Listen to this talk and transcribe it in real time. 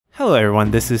Hello everyone,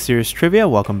 this is Serious Trivia.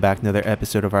 Welcome back to another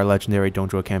episode of our legendary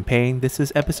Zhuo campaign. This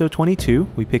is episode 22.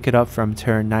 We pick it up from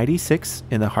turn 96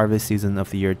 in the harvest season of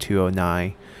the year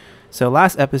 209. So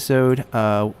last episode,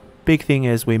 big thing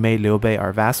is we made Liu Bei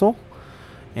our vassal,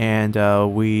 and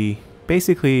we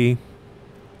basically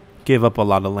give up a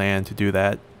lot of land to do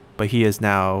that, but he is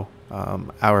now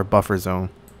our buffer zone,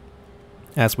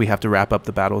 as we have to wrap up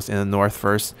the battles in the north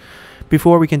first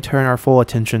before we can turn our full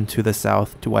attention to the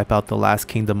south to wipe out the last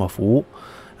kingdom of Wu.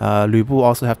 Lu Bu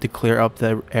also have to clear up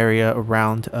the area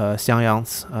around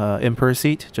Xiangyang's emperor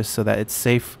seat just so that it's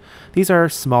safe. These are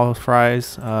small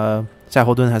fries.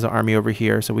 Xiahou Dun has an army over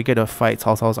here, so we get to fight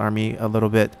Cao Cao's army a little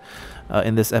bit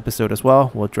in this episode as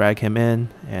well. We'll drag him in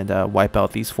and wipe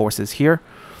out these forces here.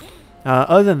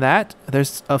 Other than that,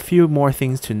 there's a few more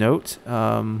things to note.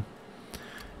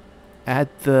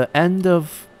 At the end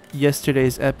of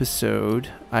yesterday's episode,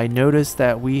 I noticed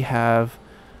that we have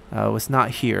was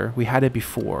not here. We had it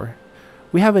before.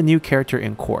 We have a new character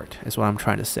in court, is what I'm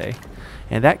trying to say,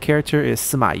 and that character is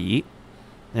Sima Yi.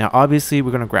 Now, obviously,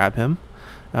 we're gonna grab him.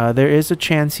 There is a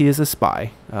chance he is a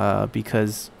spy,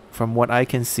 because from what I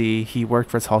can see, he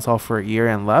worked for Cao Cao for a year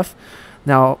and left.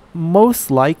 Now,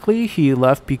 most likely, he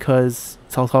left because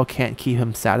Cao Cao can't keep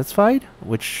him satisfied,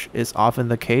 which is often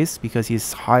the case because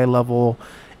he's high level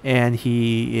and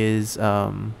he is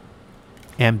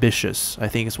ambitious. I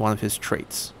think it's one of his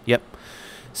traits. Yep.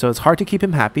 So it's hard to keep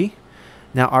him happy.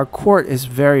 Now, our court is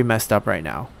very messed up right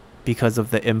now because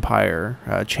of the empire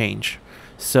change.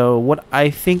 So what I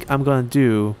think I'm going to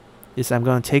do is I'm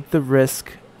going to take the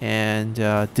risk and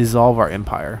dissolve our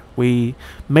empire. We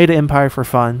made an empire for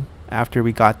fun after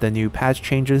we got the new patch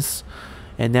changes,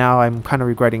 and now I'm kind of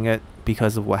regretting it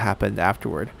because of what happened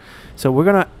afterward. So we're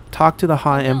going to talk to the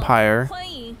Han Empire,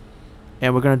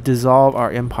 and we're going to dissolve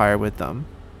our empire with them.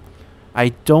 I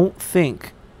don't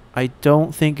think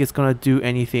it's going to do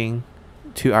anything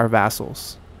to our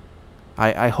vassals.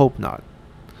 I hope not.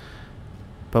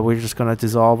 But we're just going to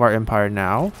dissolve our empire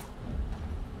now.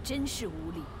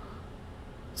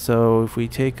 So if we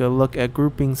take a look at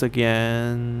groupings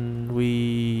again,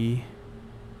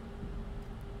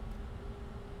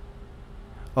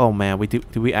 oh man,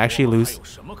 did we actually lose?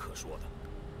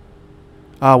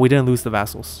 Oh, we didn't lose the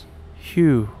vassals.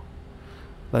 Phew.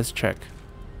 Let's check.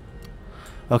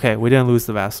 Okay, we didn't lose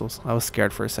the vassals. I was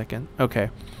scared for a second. Okay.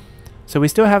 So we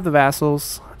still have the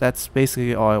vassals. That's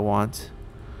basically all I want.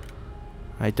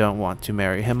 I don't want to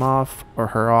marry him off or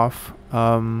her off.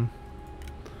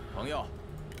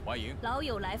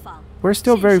 We're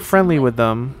still very friendly with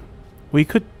them. We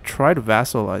could try to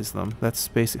vassalize them. That's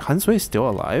basic. Han Sui is still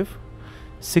alive.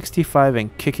 65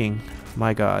 and kicking.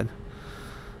 My god.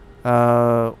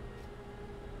 How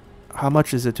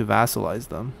much is it to vassalize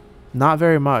them? Not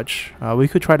very much. We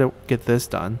could try to get this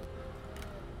done.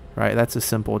 Right, that's a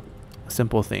simple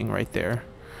thing right there.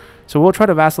 So we'll try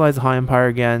to vassalize the Han Empire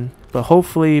again, but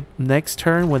hopefully next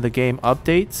turn when the game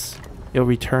updates, it'll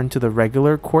return to the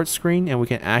regular court screen and we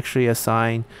can actually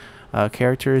assign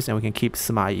characters, and we can keep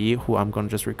Sima Yi, who I'm going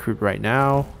to just recruit right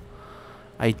now.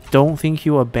 I don't think he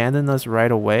will abandon us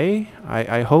right away.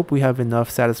 I hope we have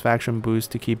enough satisfaction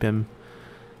boost to keep him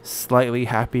slightly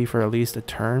happy for at least a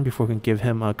turn before we can give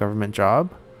him a government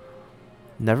job.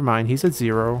 Never mind, he's at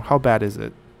 0. How bad is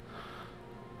it?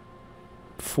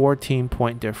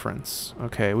 14-point difference.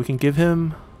 Okay, we can give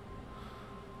him...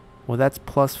 Well, that's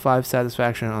 +5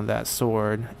 satisfaction on that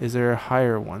sword. Is there a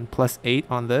higher one? +8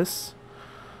 on this?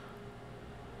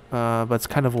 But it's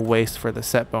kind of a waste for the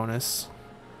set bonus.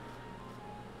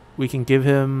 We can give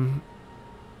him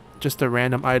just a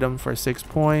random item for 6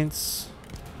 points.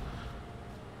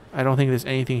 I don't think there's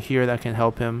anything here that can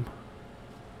help him.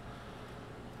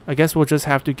 I guess we'll just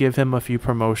have to give him a few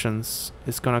promotions.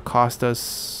 It's going to cost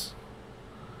us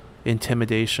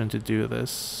intimidation to do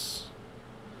this.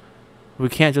 We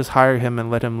can't just hire him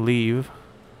and let him leave.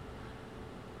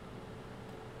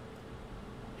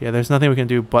 Yeah, there's nothing we can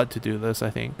do but to do this, I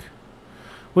think.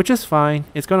 Which is fine.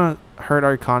 It's going to hurt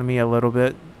our economy a little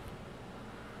bit.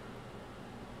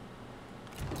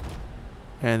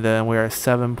 And then we're at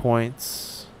 7 points.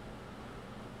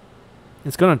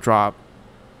 It's going to drop.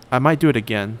 I might do it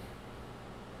again.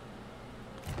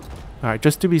 Alright,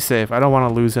 just to be safe. I don't want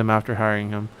to lose him after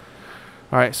hiring him.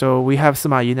 Alright, so we have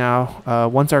Sima Yi now.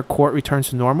 Once our court returns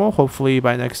to normal, hopefully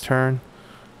by next turn,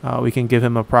 we can give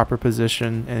him a proper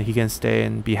position and he can stay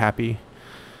and be happy.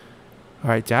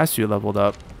 Alright, Dasu leveled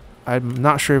up. I'm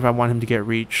not sure if I want him to get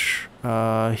reach.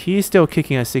 He's still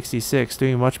kicking at 66,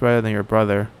 doing much better than your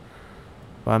brother.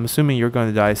 But I'm assuming you're going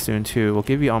to die soon too. We'll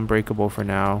give you Unbreakable for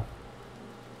now.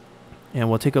 And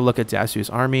we'll take a look at Dasu's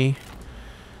army.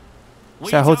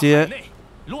 Xiahou Jie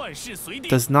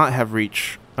does not have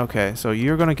reach. Okay, so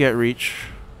you're gonna get reach,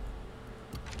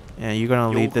 and you're gonna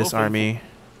lead this army,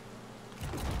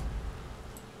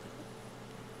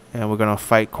 and we're gonna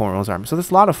fight Cornwall's army. So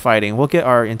there's a lot of fighting. We'll get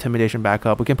our intimidation back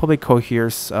up. We can probably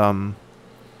coerce the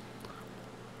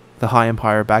High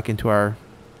Empire back into our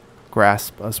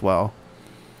grasp as well.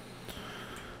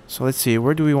 So let's see,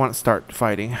 where do we want to start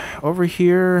fighting? Over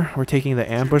here, we're taking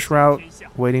the ambush route,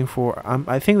 waiting for...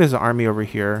 I think there's an army over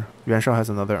here. Yuan Shao has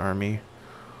another army.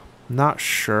 Not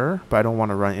sure, but I don't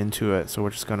want to run into it, so we're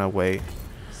just going to wait.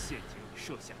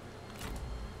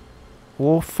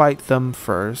 We'll fight them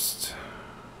first.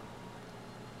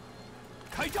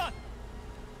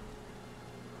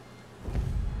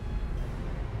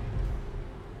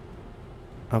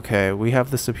 Okay, we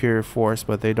have the superior force,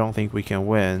 but they don't think we can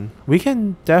win. We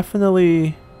can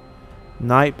definitely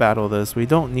night battle this. We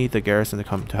don't need the garrison to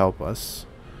come to help us.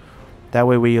 That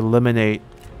way we eliminate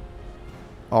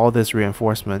all this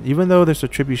reinforcement. Even though there's a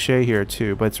trebuchet here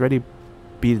too, but it's already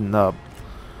beaten up.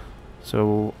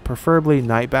 So preferably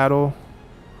night battle.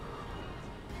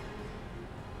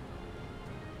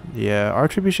 Yeah, our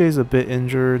trebuchet is a bit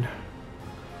injured.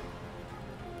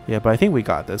 Yeah, but I think we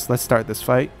got this. Let's start this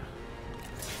fight.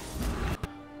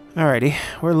 Alrighty,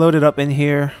 we're loaded up in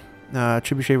here.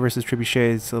 Trebuchet versus trebuchet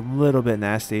is a little bit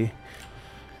nasty.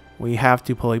 We have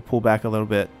to probably pull back a little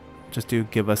bit just to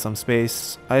give us some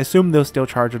space. I assume they'll still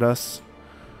charge at us.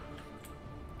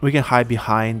 We can hide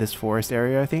behind this forest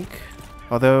area, I think.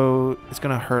 Although it's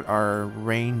gonna hurt our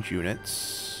range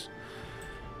units.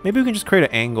 Maybe we can just create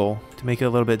an angle to make it a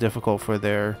little bit difficult for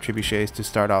their trebuchets to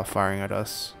start out firing at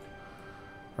us.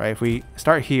 Right, if we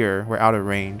start here, we're out of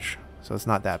range, so it's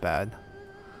not that bad.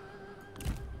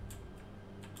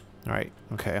 Alright,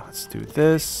 okay, let's do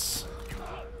this.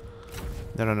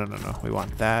 No, we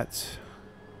want that.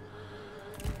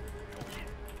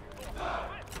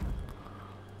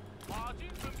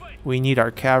 We need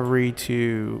our cavalry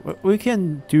to... We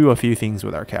can do a few things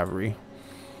with our cavalry.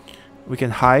 We can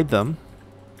hide them.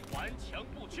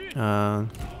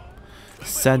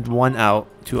 Send one out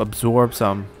to absorb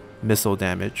some missile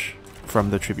damage from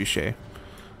the trebuchet.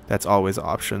 That's always an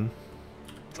option.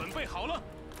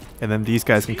 And then these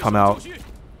guys can come out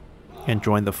and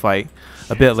join the fight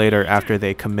a bit later after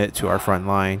they commit to our front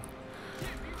line.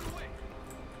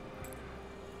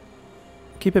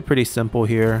 Keep it pretty simple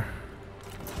here.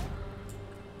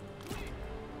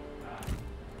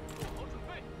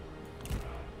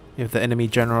 If the enemy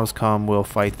generals come, we'll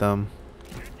fight them.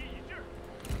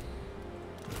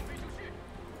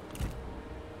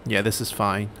 Yeah, this is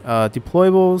fine.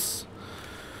 Deployables.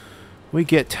 We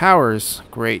get towers.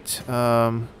 Great.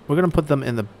 We're going to put them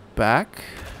in the back.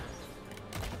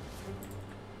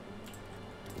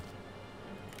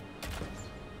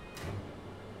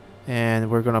 And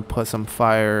we're going to put some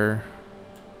fire.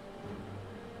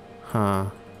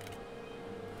 Huh.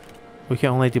 We can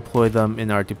only deploy them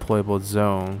in our deployable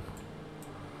zone.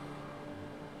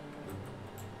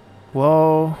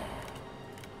 Well,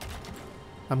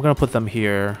 I'm going to put them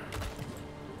here.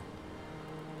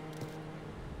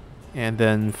 And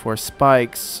then for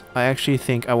spikes, I actually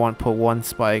think I want to put one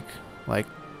spike. Like,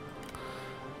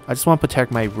 I just want to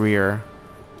protect my rear.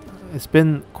 It's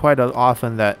been quite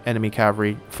often that enemy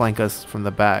cavalry flank us from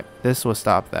the back. This will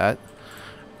stop that.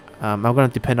 I'm going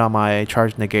to depend on my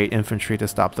charge negate infantry to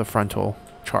stop the frontal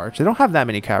charge. They don't have that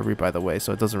many cavalry, by the way,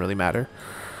 so it doesn't really matter.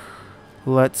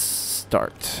 Let's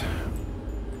start.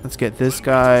 Let's get this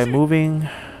guy moving.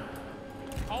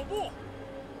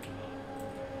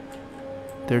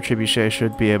 Their trebuchet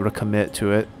should be able to commit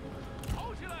to it.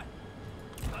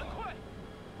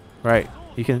 Right.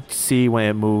 You can see when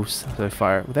it moves, they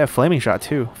fire. They have flaming shot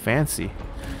too. Fancy.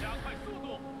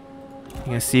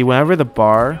 You can see whenever the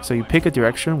bar, so you pick a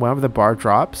direction, whenever the bar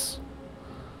drops,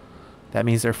 that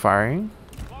means they're firing.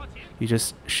 You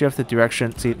just shift the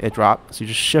direction, see it drop, so you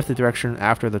just shift the direction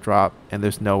after the drop, and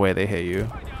there's no way they hit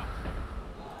you.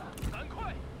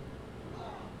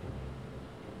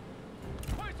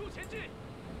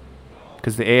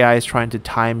 Because the AI is trying to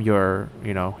time your,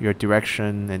 your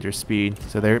direction and your speed,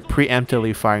 so they're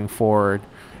preemptively firing forward,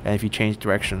 and if you change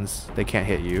directions, they can't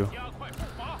hit you.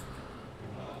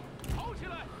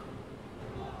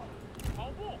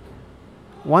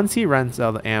 Once he runs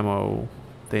out of ammo,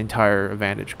 the entire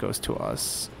advantage goes to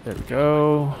us. There we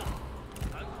go.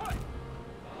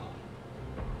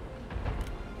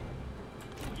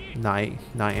 Nine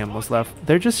ammos left.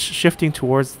 They're just shifting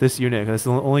towards this unit because it's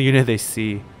the only unit they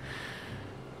see.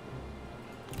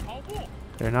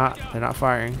 They're not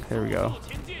firing. There we go.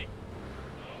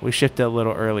 We shifted a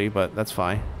little early, but that's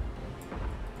fine.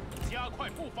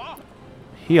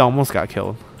 He almost got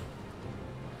killed.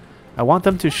 I want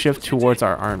them to shift towards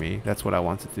our army. That's what I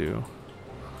want to do.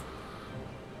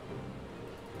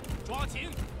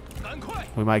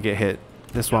 We might get hit.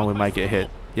 This one we might get hit.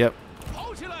 Yep.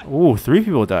 Ooh, 3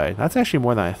 people died. That's actually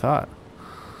more than I thought.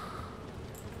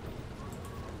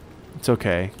 It's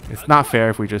okay. It's not fair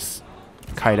if we just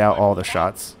kite out all the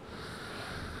shots.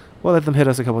 We'll let them hit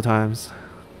us a couple times.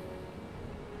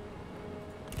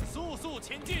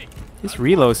 His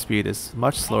reload speed is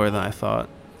much slower than I thought.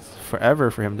 It's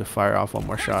forever for him to fire off one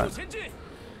more shot.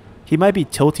 He might be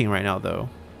tilting right now though.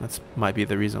 That might be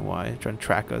the reason why. Trying to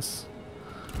track us.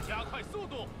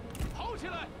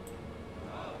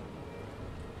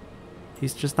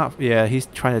 He's just not... Yeah, he's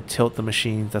trying to tilt the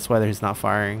machines. That's why he's not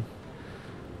firing.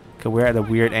 Because we're at a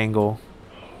weird angle.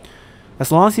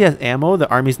 As long as he has ammo, the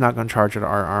army's not going to charge at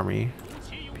our army.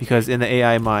 Because in the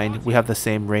AI mind, we have the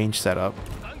same range set up.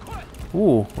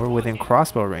 Ooh, we're within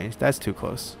crossbow range. That's too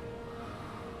close.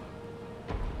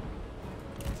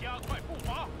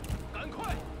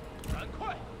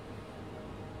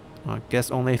 I guess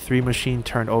only 3 machine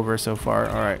turned over so far.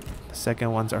 Alright, the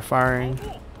second ones are firing.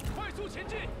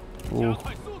 Ooh.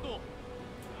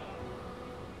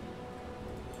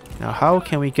 Now how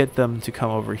can we get them to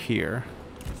come over here?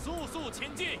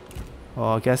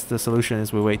 Well, I guess the solution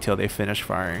is we wait till they finish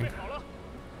firing.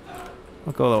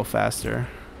 We'll go a little faster.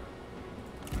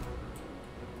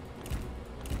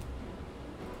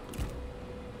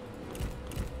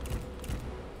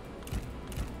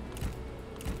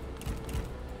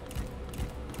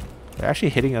 They're actually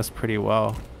hitting us pretty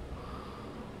well.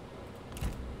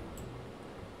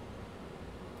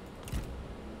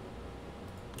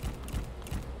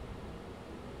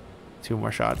 Two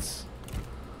more shots.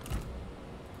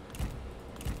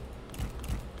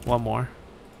 One more.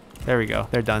 There we go.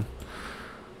 They're done.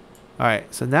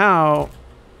 Alright, so now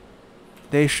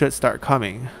they should start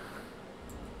coming.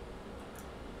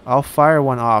 I'll fire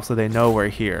one off so they know we're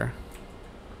here.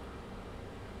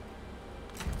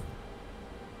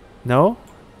 No?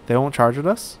 They won't charge at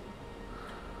us?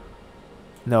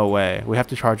 No way. We have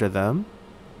to charge at them?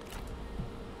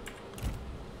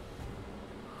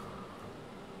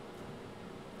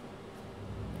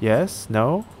 Yes?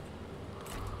 No?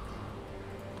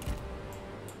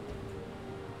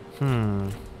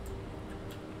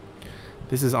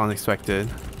 This is unexpected.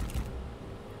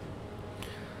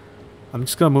 I'm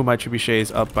just gonna move my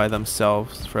trebuchets up by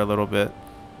themselves for a little bit.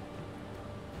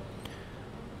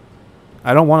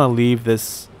 I don't want to leave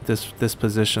this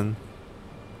position.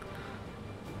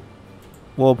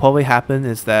 What will probably happen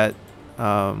is that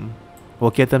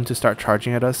we'll get them to start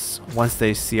charging at us once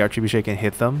they see our trebuchet can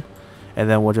hit them, and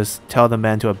then we'll just tell the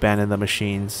men to abandon the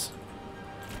machines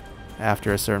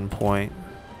after a certain point.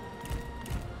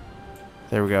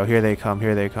 There we go. Here they come.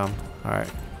 Here they come. All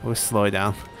right, we'll slow it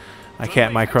down. I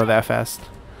can't micro that fast.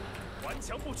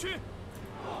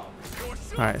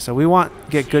 Alright, so we want to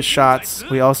get good shots.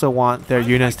 We also want their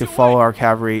units to follow our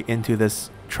cavalry into this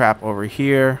trap over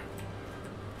here.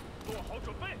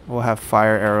 We'll have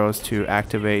fire arrows to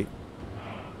activate.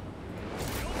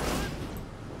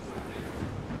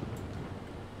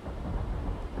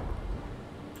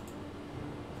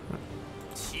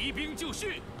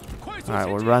 Alright,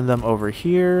 we'll run them over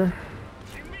here.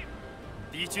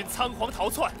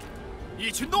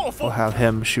 We'll have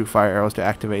him shoot fire arrows to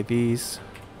activate these.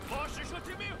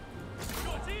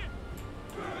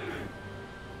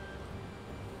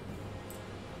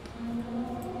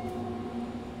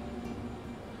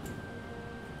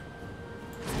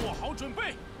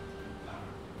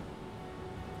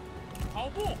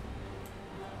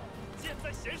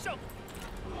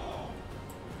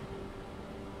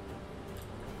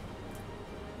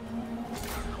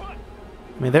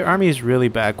 I mean, their army is really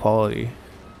bad quality.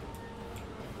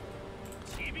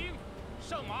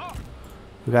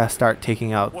 We gotta start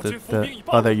taking out the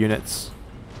other units.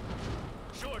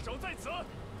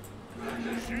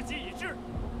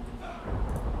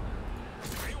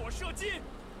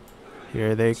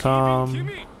 Here they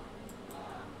come.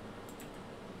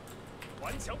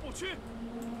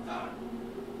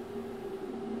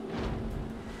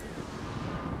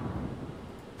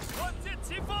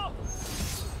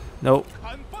 Nope,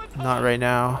 not right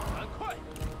now.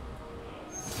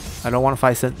 I don't want to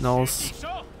fight sentinels.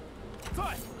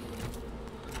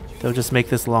 They'll just make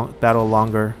this battle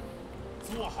longer.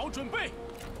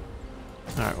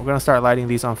 Alright, we're gonna start lighting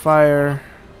these on fire.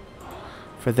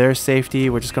 For their safety,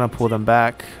 we're just gonna pull them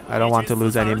back. I don't want to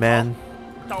lose any men.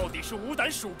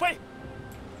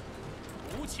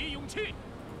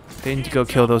 They need to go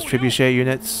kill those trebuchet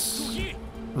units.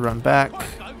 Run back.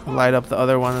 Light up the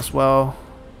other one as well.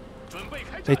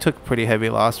 They took pretty heavy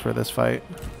loss for this fight.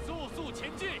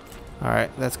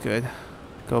 Alright, that's good.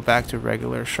 Go back to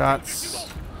regular shots.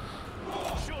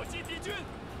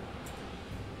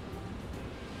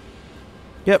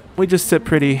 Yep, we just sit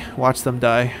pretty, watch them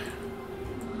die.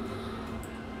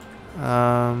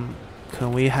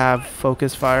 Can we have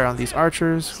focus fire on these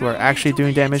archers who are actually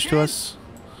doing damage to us?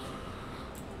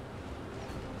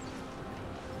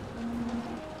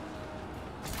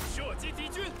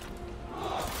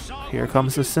 Here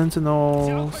comes the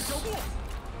sentinels.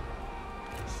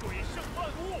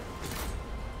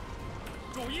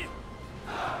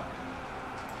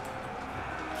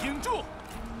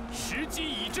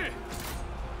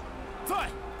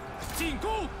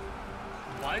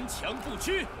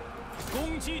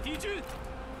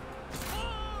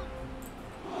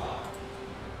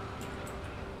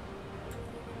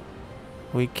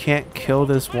 We can't kill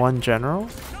this one general?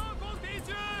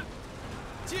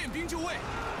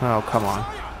 Oh, come on.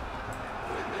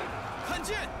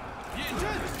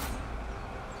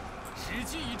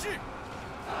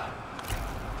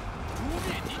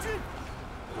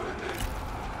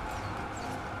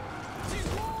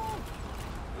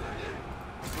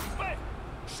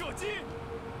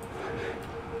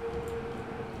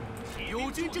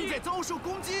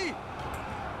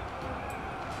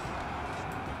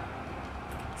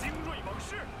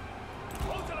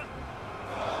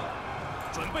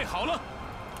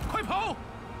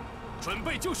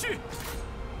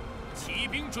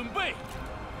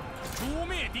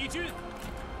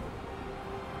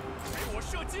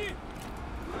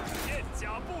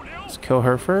 Let's kill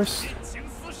her first.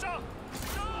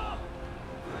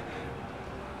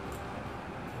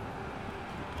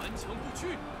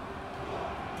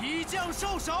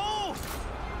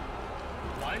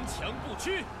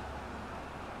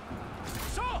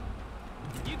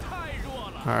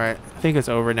 Alright, I think it's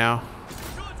over now.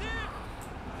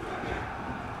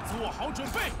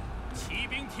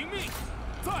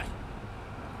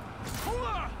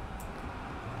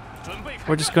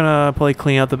 We're just gonna play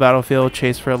clean up the battlefield,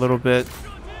 chase for a little bit,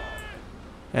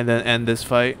 and then end this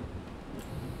fight.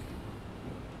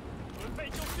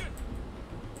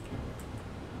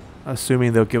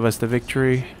 Assuming they'll give us the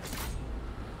victory.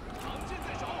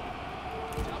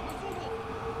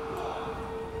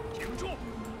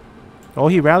 Oh,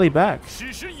 he rallied back.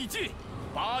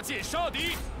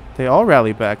 They all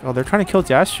rallied back. Oh, they're trying to kill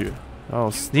Jiaxu. Oh,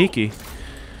 sneaky.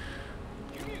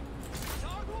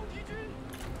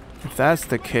 If that's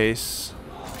the case...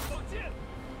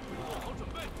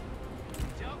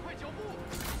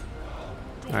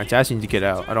 Alright, Jiaxu needs to get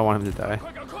out. I don't want him to die.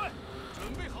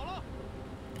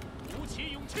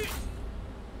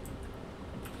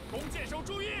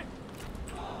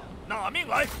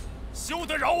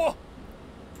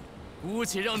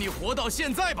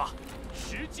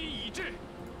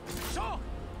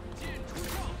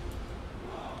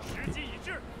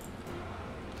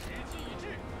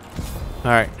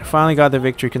 Alright, finally got the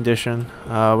victory condition.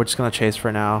 We're just gonna chase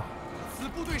for now.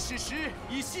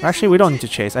 Actually, we don't need to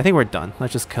chase. I think we're done.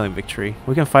 Let's just kill him victory.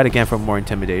 We can fight again for more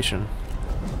intimidation.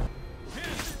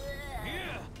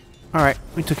 Alright,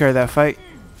 we took care of that fight.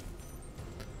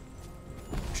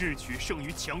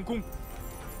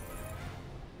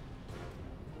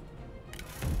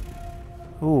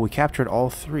 Ooh, we captured all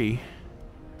three.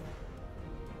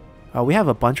 We have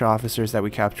a bunch of officers that we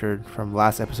captured from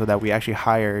last episode that we actually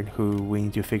hired, who we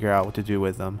need to figure out what to do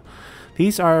with them.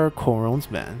 These are Koron's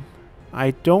men.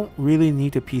 I don't really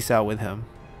need to peace out with him.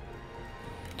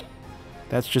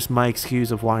 That's just my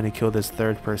excuse of wanting to kill this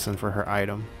third person for her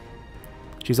item.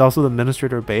 She's also the minister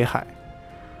to Beihai.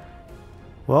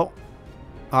 Well,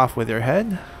 off with her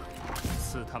head.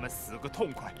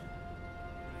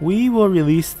 We will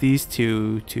release these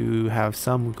two to have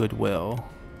some goodwill.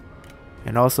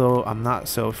 And also, I'm not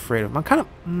so afraid of him. I'm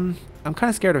kind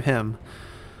of scared of him,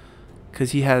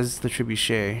 because he has the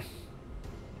trebuchet.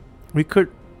 We can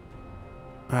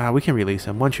release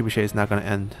him. One trebuchet is not going to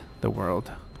end the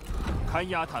world.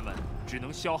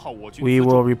 We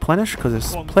will replenish because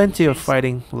there's plenty of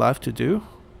fighting left to do.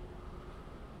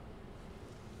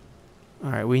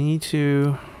 Alright, we need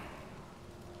to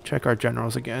check our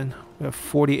generals again. We have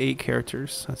 48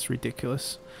 characters. That's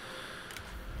ridiculous.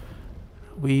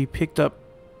 We picked up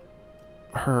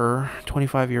her,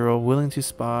 25-year-old, willing to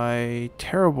spy,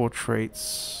 terrible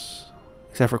traits,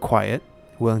 except for quiet,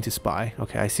 willing to spy.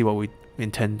 Okay, I see what we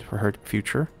intend for her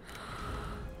future.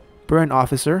 Brilliant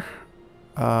officer.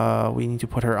 We need to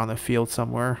put her on the field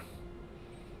somewhere.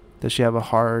 Does she have a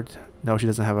hard... No, she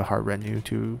doesn't have a hard retinue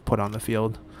to put on the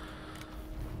field.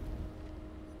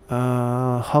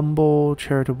 Humble,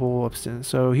 charitable, obstinate.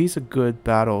 So he's a good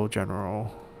battle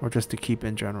general, or just to keep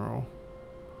in general.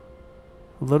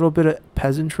 A little bit of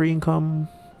peasantry income,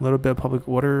 a little bit of public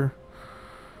order.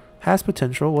 Has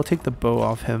potential. We'll take the bow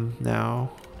off him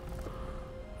now.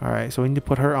 Alright, so we need to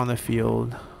put her on the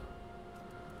field.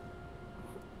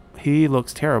 He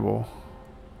looks terrible.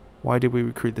 Why did we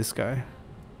recruit this guy?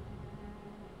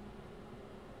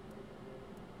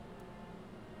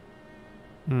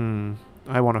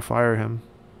 I want to fire him.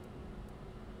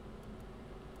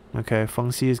 Okay,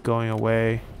 Feng Xi is going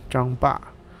away. Zhang Ba.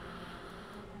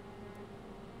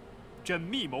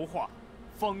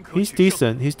 He's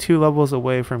decent. He's 2 levels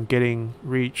away from getting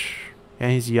reach.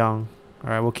 And he's young.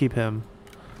 Alright, we'll keep him.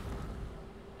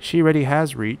 She already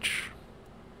has reach.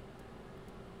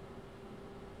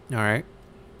 Alright.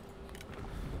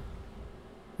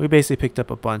 We basically picked up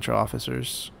a bunch of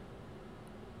officers.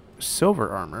 Silver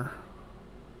armor.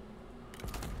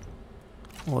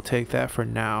 We'll take that for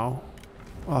now.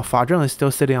 Oh, Fa Zheng is still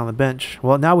sitting on the bench.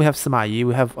 Well, now we have Sima Yi.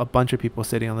 We have a bunch of people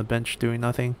sitting on the bench doing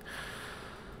nothing.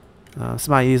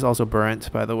 Sima Yi is also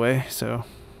burnt, by the way, so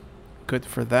good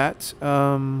for that.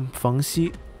 Feng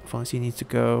Xi. Feng Xi needs to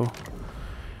go.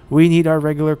 We need our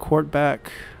regular court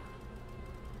back.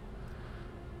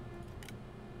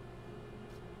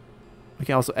 We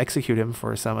can also execute him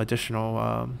for some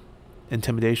additional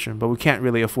intimidation, but we can't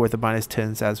really afford the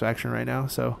 -10 satisfaction right now,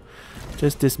 so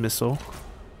just dismissal.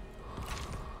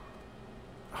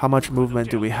 How much movement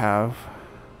do we have?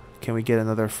 Can we get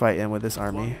another fight in with this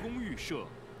army?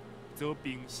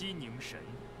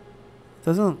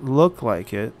 Doesn't look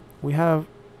like it. We have...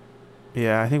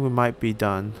 Yeah, I think we might be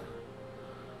done.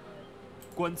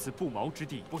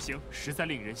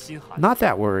 Not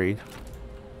that worried.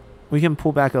 We can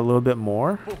pull back a little bit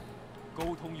more.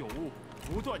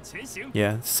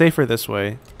 Yeah, it's safer this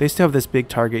way. They still have this big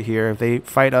target here. If they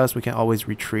fight us, we can always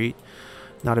retreat.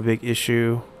 Not a big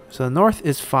issue. So the north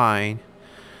is fine.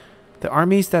 The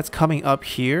armies that's coming up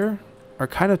here are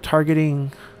kind of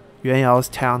targeting Yuan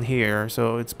town here.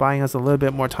 So it's buying us a little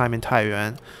bit more time in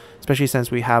Taiyuan. Especially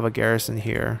since we have a garrison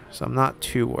here. So I'm not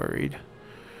too worried.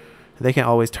 They can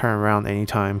always turn around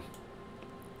anytime.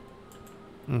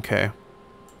 Okay.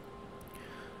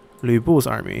 Lu Bu's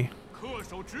army.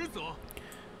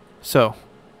 So,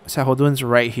 Xiahou Dun's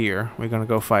right here. We're gonna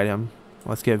go fight him.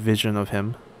 Let's get vision of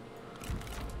him.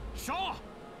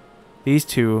 These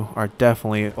two are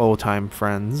definitely old-time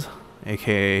friends,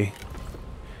 aka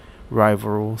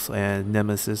rivals and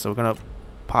nemesis. So we're gonna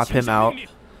pop him out.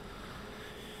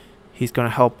 He's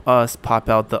gonna help us pop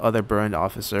out the other burned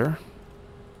officer.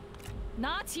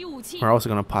 We're also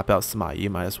gonna pop out Sima Yi,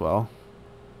 might as well.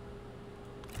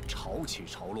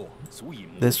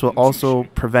 This will also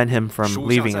prevent him from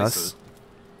leaving us.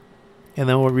 And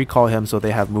then we'll recall him so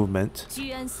they have movement.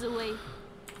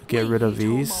 Get rid of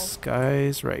these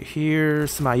guys right here.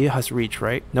 Sima Yi has reach,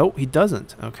 right? Nope, he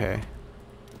doesn't. Okay.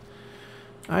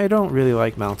 I don't really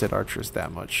like mounted archers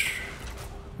that much.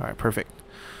 Alright, perfect.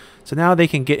 So now they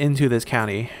can get into this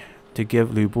county to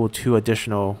give Lu Bu 2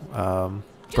 additional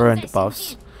burned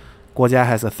buffs. Guojia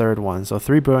has a 3rd one, so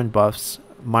 3 burned buffs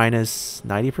minus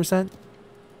 90%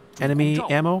 enemy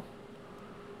ammo.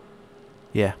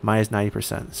 Yeah, minus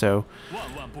 90%. So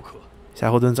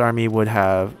Xiahou Dun's army would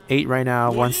have 8 right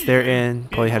now. Once they're in,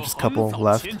 probably have just a couple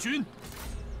left.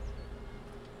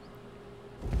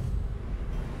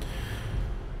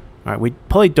 Alright, we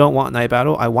probably don't want night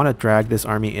battle. I want to drag this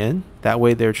army in. That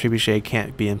way their trebuchet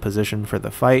can't be in position for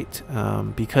the fight.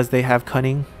 Because they have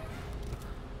cunning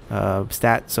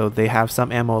stat, so they have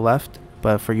some ammo left.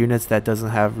 But for units that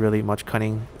doesn't have really much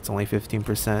cunning, it's only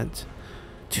 15%.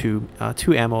 2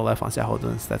 ammo left on Xiahou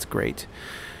Dun's. That's great.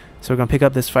 So we're going to pick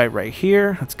up this fight right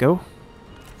here. Let's go.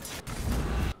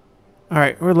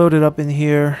 Alright, we're loaded up in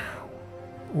here.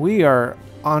 We are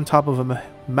on top of a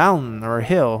mountain or a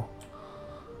hill.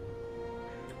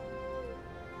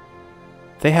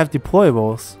 They have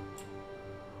deployables.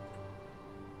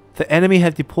 The enemy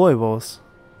have deployables.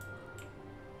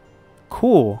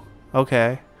 Cool.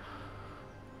 Okay.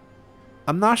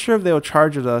 I'm not sure if they'll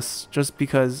charge at us just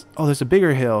because... Oh, there's a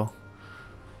bigger hill.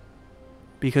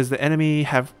 Because the enemy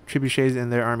have trebuchets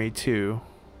in their army too.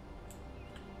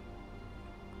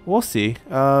 We'll see.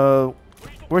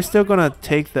 We're still going to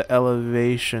take the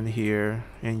elevation here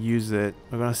and use it.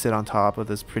 We're going to sit on top of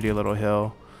this pretty little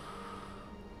hill.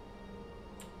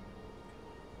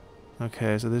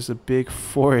 Okay, so there's a big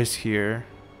forest here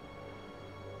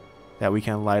that we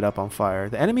can light up on fire.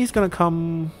 The enemy's going to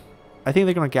come... I think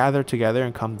they're going to gather together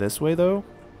and come this way, though.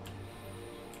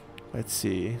 Let's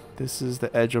see. This is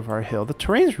the edge of our hill. The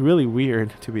terrain's really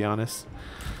weird, to be honest.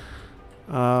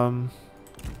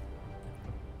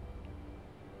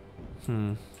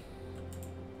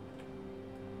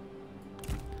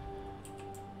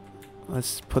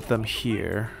 Let's put them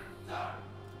here.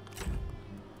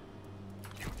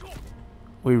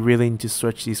 We really need to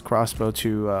switch these crossbow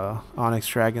to Onyx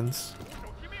Dragons.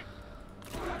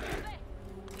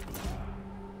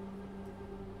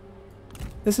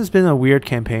 This has been a weird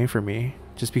campaign for me,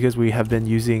 just because we have been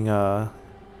using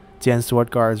Jian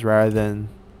Sword Guards rather than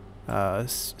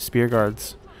Spear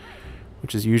Guards,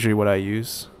 which is usually what I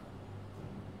use.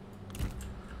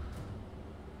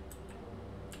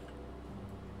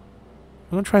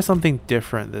 I'm going to try something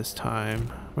different this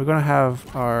time. We're going to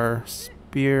have our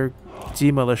Spear G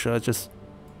Militia just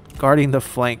guarding the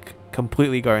flank,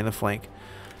 completely guarding the flank.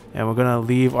 And we're going to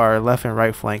leave our left and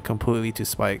right flank completely to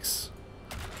spikes.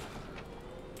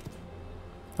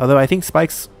 Although I think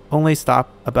spikes only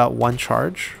stop about one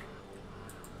charge.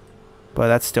 But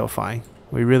that's still fine.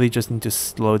 We really just need to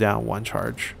slow down one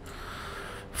charge.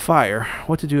 Fire.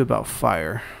 What to do about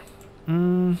fire?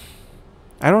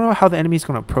 I don't know how the enemy's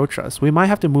going to approach us. We might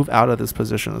have to move out of this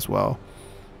position as well.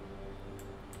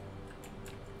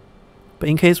 But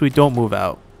in case we don't move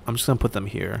out, I'm just going to put them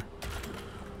here.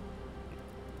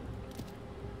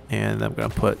 And I'm going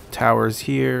to put towers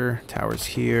here, towers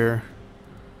here.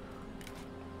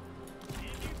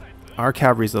 Our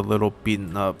cavalry's a little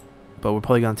beaten up, but we're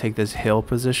probably going to take this hill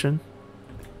position.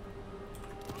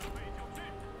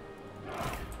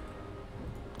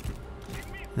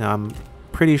 Now I'm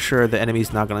pretty sure the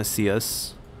enemy's not going to see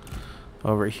us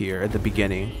over here at the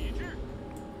beginning.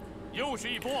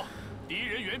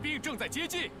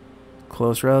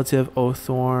 Close relative,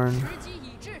 Oaththorn.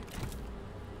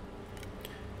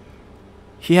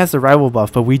 He has the rival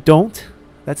buff, but we don't?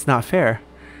 That's not fair.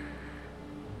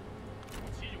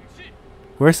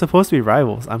 We're supposed to be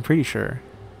rivals, I'm pretty sure.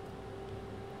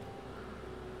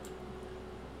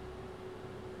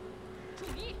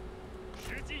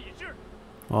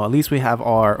 Well, at least we have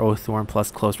our Oaththorn plus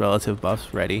close relative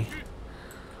buffs ready.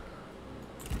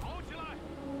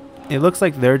 It looks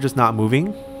like they're just not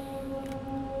moving.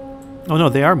 Oh no,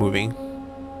 they are moving.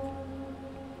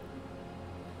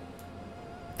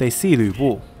 They see Lu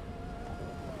Bu.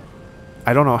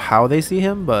 I don't know how they see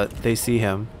him, but they see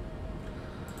him.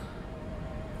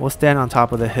 We'll stand on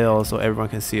top of the hill so everyone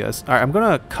can see us. Alright, I'm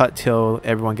gonna cut till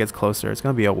everyone gets closer. It's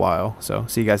gonna be a while, so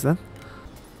see you guys then.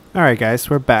 Alright guys,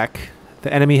 we're back.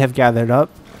 The enemy have gathered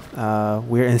up.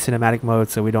 We're in cinematic mode,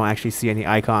 so we don't actually see any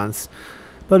icons.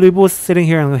 But Lu Bu is sitting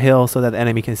here on the hill so that the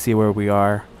enemy can see where we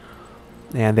are.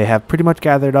 And they have pretty much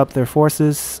gathered up their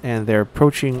forces, and they're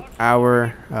approaching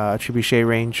our trebuchet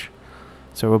range.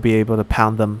 So we'll be able to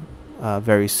pound them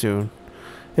very soon.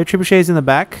 Their trebuchet is in the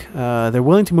back. They're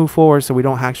willing to move forward, so we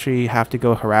don't actually have to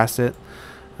go harass it.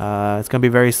 It's going to be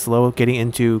very slow getting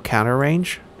into counter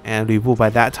range. And Lu Bu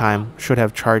by that time should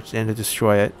have charged in to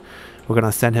destroy it. We're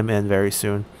going to send him in very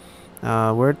soon.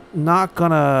 We're not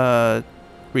going to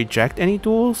reject any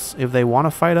duels. If they want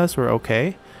to fight us, we're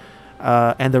okay.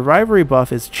 And the rivalry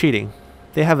buff is cheating.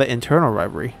 They have an internal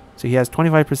rivalry. So he has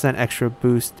 25% extra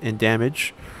boost in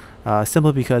damage.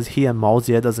 Simply because he and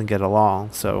Malzia doesn't get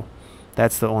along. So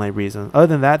that's the only reason. Other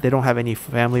than that, they don't have any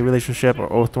family relationship or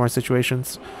Oaththorn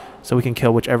situations. So we can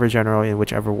kill whichever general in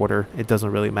whichever order. It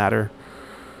doesn't really matter.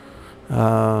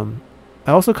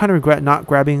 I also kind of regret not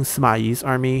grabbing Sima Yi's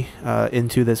army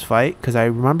into this fight, because I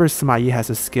remember Sima Yi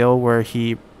has a skill where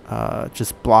he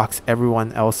just blocks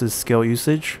everyone else's skill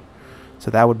usage, so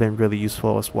that would have been really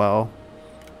useful as well,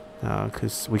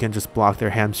 because we can just block their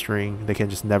hamstring. They can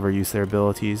just never use their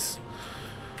abilities.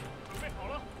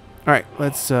 Alright,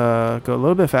 let's go a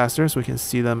little bit faster so we can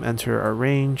see them enter our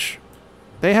range.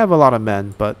 They have a lot of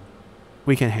men, but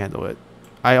we can handle it.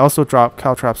 I also dropped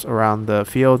caltrops around the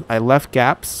field. I left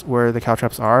gaps where the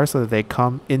caltrops are so that they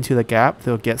come into the gap.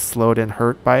 They'll get slowed and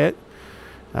hurt by it.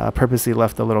 Purposely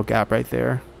left a little gap right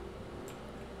there.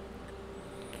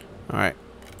 Alright.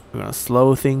 We're going to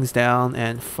slow things down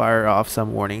and fire off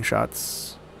some warning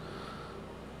shots.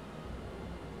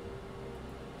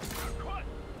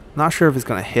 Not sure if it's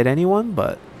going to hit anyone,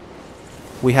 but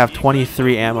we have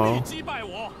 23 ammo.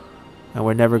 And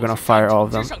we're never going to fire all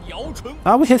of them.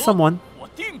 Ah, we hit someone.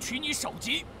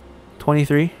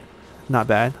 23, not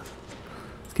bad.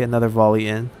 Let's get another volley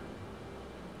in.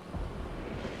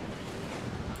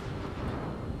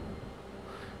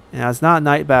 Now it's not a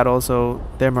night battle, so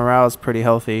their morale is pretty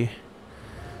healthy.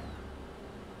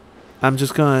 I'm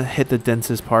just gonna hit the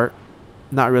densest part.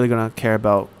 Not really gonna care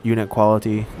about unit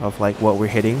quality of like what we're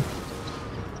hitting,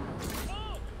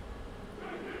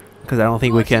 because I don't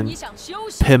think we can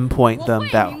pinpoint them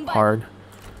that hard.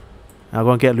 I'm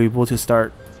gonna get Lu Bu to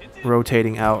start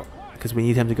rotating out because we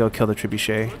need him to go kill the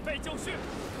trebuchet.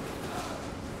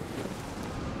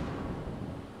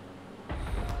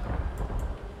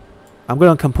 I'm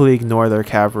going to completely ignore their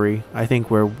cavalry. I think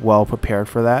we're well prepared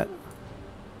for that.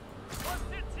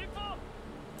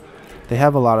 They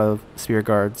have a lot of spear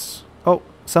guards. Oh,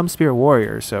 some spear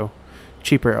warriors, so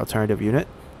cheaper alternative unit.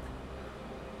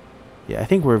 Yeah, I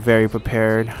think we're very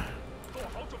prepared.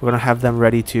 We're going to have them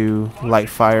ready to light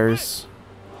fires.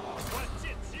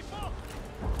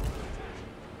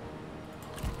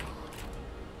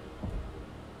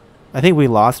 I think we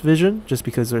lost vision just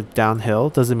because they're downhill.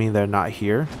 Doesn't mean they're not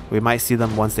here. We might see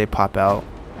them once they pop out.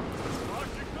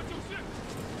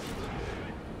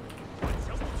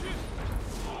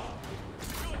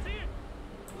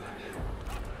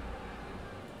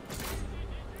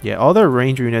 Yeah, all their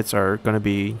range units are going to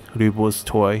be Lu Bu's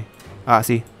toy. Ah,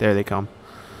 see, there they come.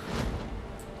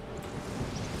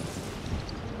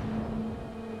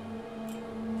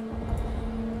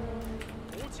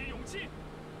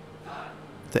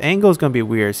 The angle is going to be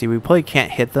weird. See, we probably can't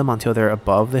hit them until they're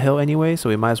above the hill anyway, so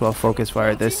we might as well focus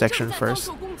fire this section first.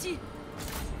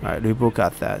 Alright, Lu Bu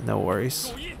got that, no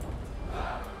worries.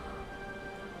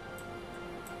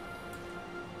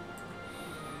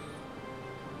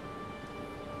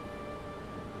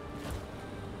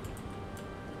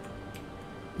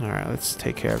 Alright, let's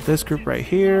take care of this group right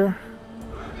here.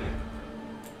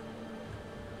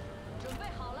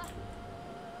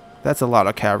 That's a lot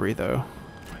of cavalry though.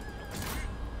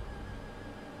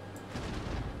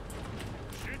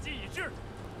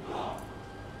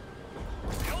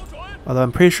 Although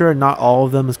I'm pretty sure not all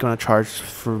of them is going to charge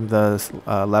from the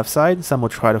left side. Some will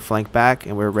try to flank back,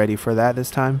 and we're ready for that this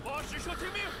time.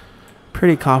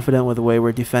 Pretty confident with the way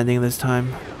we're defending this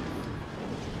time.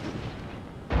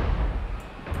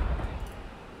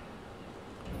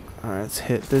 Alright, let's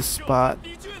hit this spot.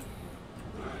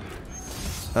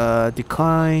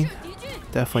 Decline.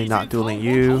 Definitely not dueling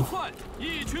you.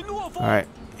 Alright,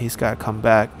 he's got to come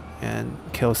back and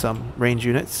kill some range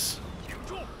units.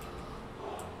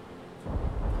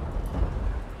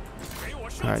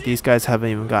 Alright, these guys haven't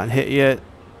even gotten hit yet.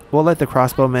 We'll let the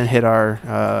crossbowmen hit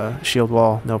our shield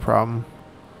wall, no problem.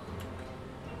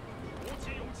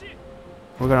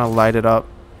 We're gonna light it up.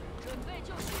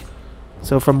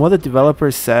 So from what the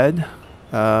developers said,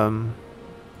 the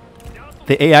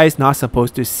AI is not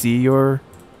supposed to see your...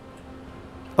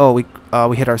 Oh, we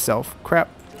hit ourselves. Crap.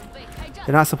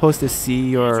 They're not supposed to see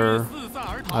your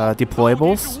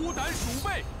deployables.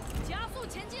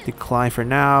 Decline for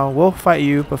now. We'll fight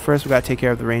you, but first we gotta take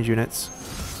care of the range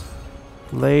units.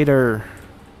 Later.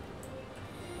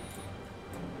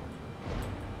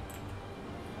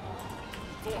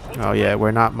 Oh yeah, we're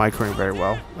not microing very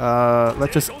well.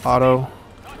 Let's just auto.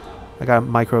 I got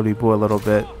micro Lu Bu a little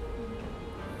bit.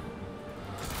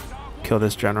 Kill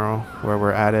this general where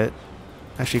we're at it.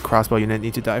 Actually, crossbow unit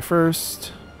need to die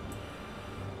first.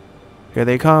 Here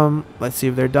they come. Let's see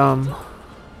if they're dumb.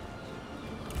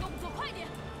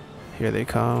 Here they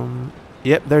come.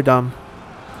 Yep, they're dumb.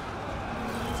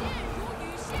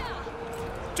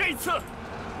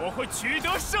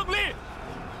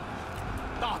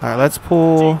 Alright, let's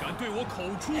pull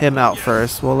him out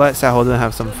first. We'll let Xiaohodun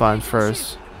have some fun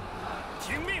first.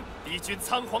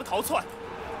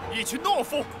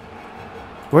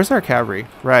 Where's our cavalry?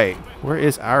 Right. Where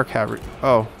is our cavalry?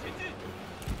 Oh.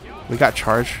 We got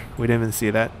charged. We didn't even see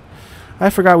that.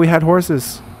 I forgot we had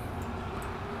horses.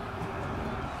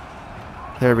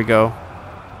 There we go.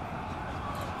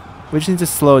 We just need to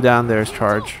slow down their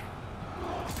charge.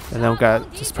 And then we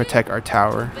got just protect our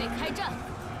tower.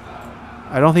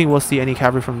 I don't think we'll see any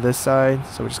cavalry from this side,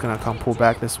 so we're just gonna come pull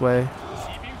back this way.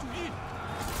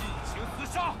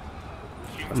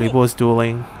 Lu Bu is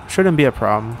dueling. Shouldn't be a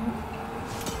problem.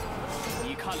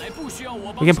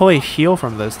 We can probably heal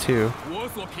from this too.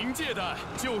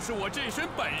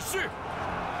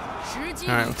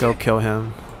 Alright, go kill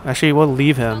him. Actually, we'll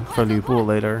leave him for Lu Bu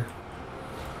later.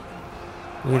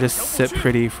 We can just sit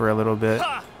pretty for a little bit.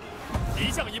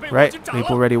 Right, Lu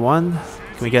Bu ready one.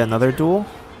 Can we get another duel?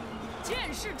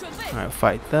 Alright,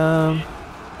 fight them.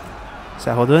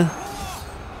 Xiaohodun.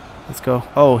 Let's go.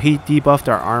 Oh, he debuffed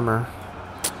our armor.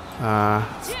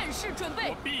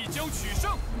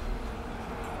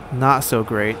 Not so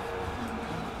great.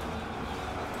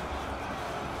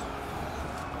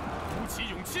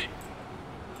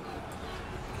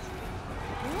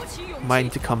 Might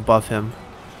need to come buff him.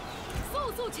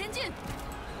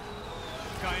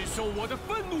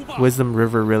 Wisdom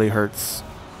River really hurts.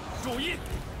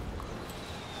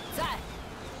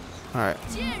 Alright.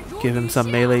 Give him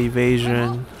some melee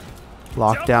evasion.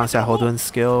 Lock down Xiaohodun's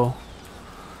skill.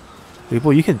 Lu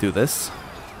Bu, you can do this.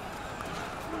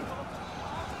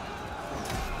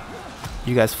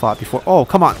 You guys fought before. Oh,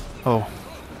 come on. Oh.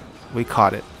 We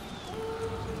caught it.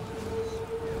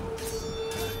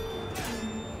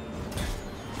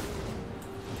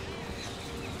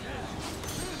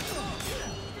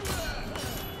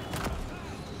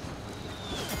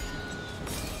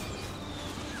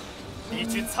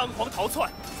 军仓皇逃窜，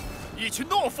一群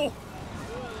懦夫！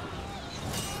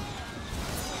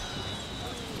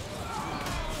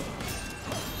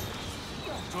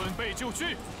准备就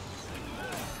绪。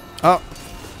Oh,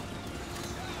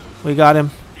 we got him.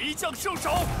 敌将圣手！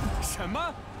什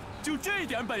么？就这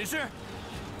点本事？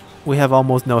 We have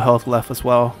almost no health left as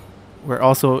well. We're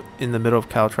also in the middle of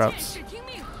caltrops.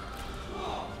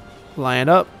 Line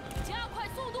up.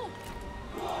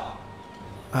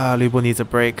 Lu Bu needs a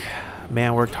break.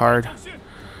 Man worked hard.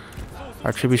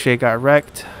 Our trebuchet got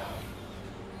wrecked.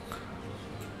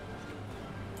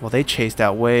 Well, they chased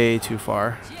out way too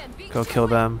far. Go kill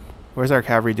them. Where's our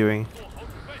cavalry doing?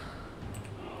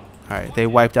 Alright, they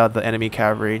wiped out the enemy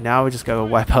cavalry. Now we just gotta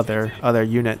wipe out their other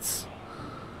units.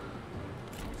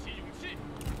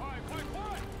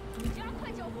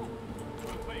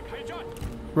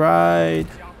 Ride.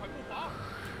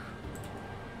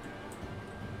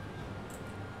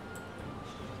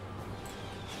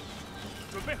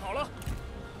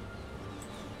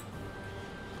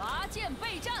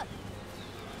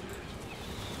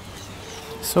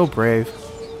 So brave.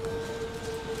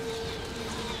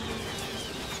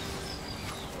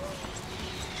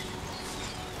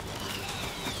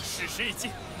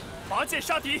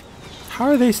 How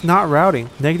are they not routing?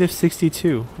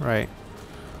 -62. Right.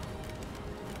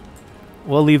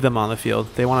 We'll leave them on the field.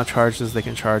 If they want to charge us, they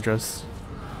can charge us.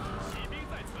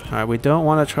 Alright, we don't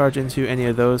want to charge into any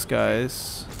of those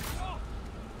guys.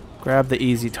 Grab the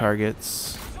easy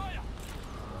targets.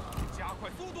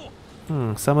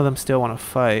 Some of them still want to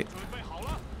fight.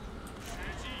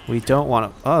 We don't want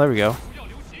to... Oh, there we go.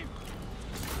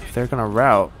 If they're going to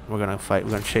rout, we're going to fight.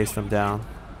 We're going to chase them down.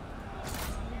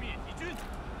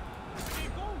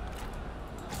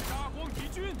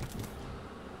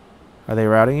 Are they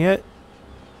routing yet?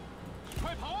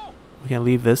 We can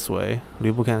leave this way.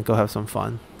 People can go have some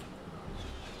fun.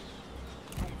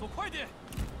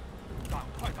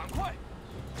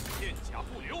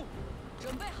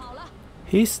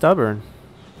 He's stubborn.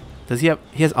 Does he have...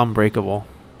 He has unbreakable.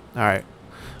 Alright.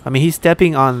 I mean, he's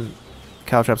stepping on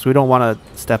caltrops. We don't want to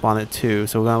step on it too,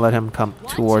 so we're going to let him come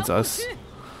towards us.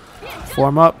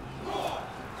 Form up.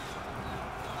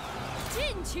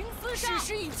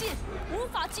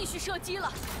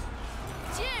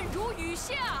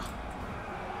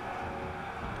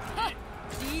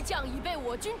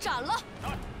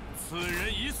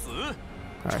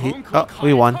 Alright, oh,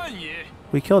 we won.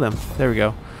 We killed him. There we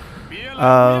go.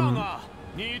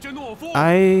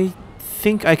 I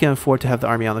think I can afford to have the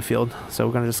army on the field, so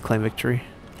we're gonna just claim victory.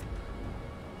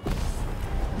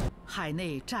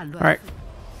 Alright.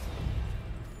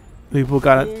 We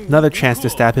got another chance to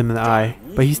stab him in the eye,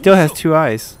 but he still has 2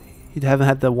 eyes. He haven't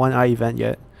had the 1 eye event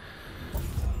yet.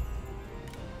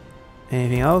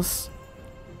 Anything else?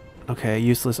 Okay,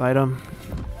 useless item.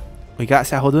 We got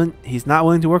Sahodun. He's not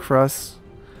willing to work for us.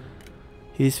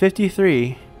 He's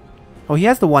 53. Oh, he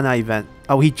has the 1 eye event.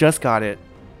 Oh, he just got it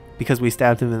because we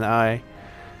stabbed him in the eye.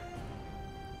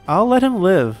 I'll let him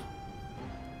live.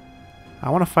 I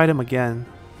want to fight him again.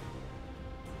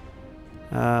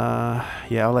 Yeah,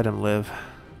 I'll let him live.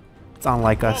 It's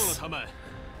unlike us. I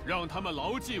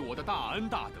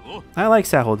like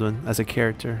Sahodun as a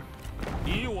character.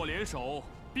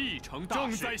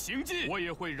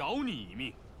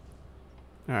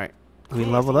 Alright, we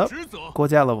leveled up.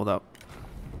 Guojia leveled up.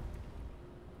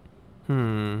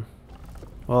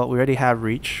 Well, we already have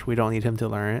Reach. We don't need him to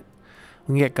learn it.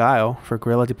 We can get Guile for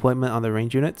guerrilla deployment on the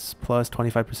range units, plus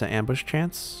 25% ambush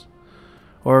chance.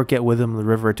 Or get with him the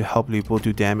river to help Lu Bu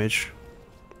do damage.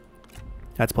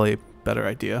 That's probably a better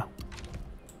idea.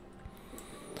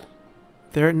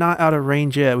 They're not out of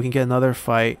range yet. We can get another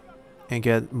fight and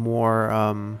get more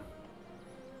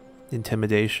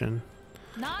intimidation.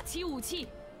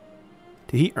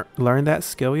 Did he learn that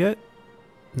skill yet?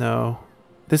 No.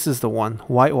 This is the one.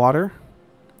 White Water.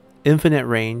 Infinite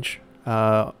range.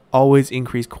 Always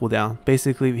increase cooldown.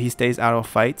 Basically, he stays out of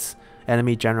fights.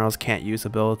 Enemy generals can't use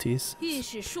abilities.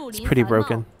 It's pretty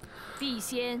broken.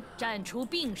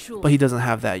 But he doesn't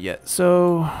have that yet.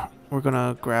 So, we're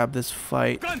gonna grab this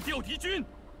fight.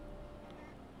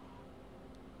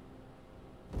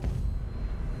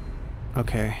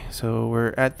 Okay, so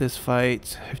we're at this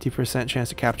fight. 50% chance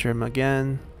to capture him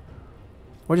again.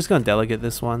 We're just gonna delegate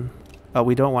this one. Oh,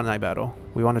 we don't want night battle.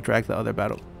 We want to drag the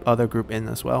other group in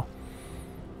as well.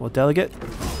 We'll delegate.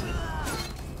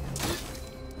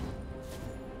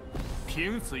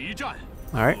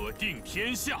 Alright.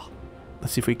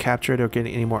 Let's see if we capture it or get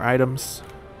any more items.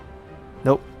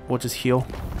 Nope, we'll just heal.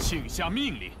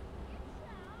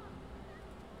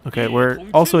 Okay, we're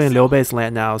also in Liu Bei's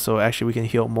land now, so actually we can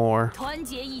heal more.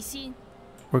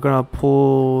 We're gonna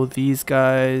pull these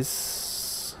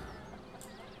guys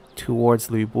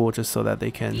towards Lu Bu just so that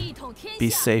they can be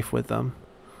safe with them.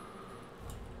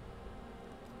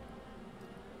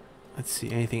 Let's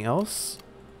see, anything else?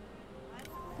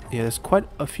 Yeah, there's quite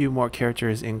a few more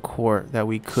characters in court that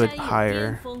we could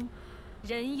hire.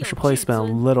 We should probably spend a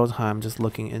little time just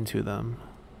looking into them.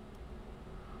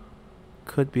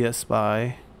 Could be a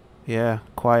spy. Yeah,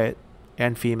 quiet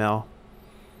and female.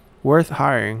 Worth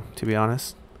hiring, to be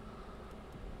honest.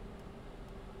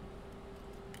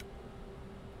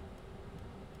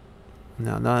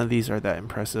 No, none of these are that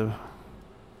impressive.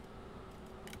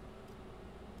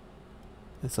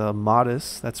 It's a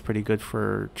modest. That's pretty good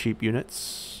for cheap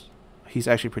units. He's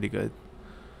actually pretty good.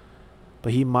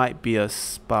 But he might be a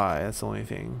spy. That's the only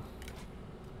thing.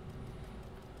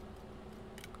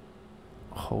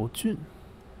 Hou Jun.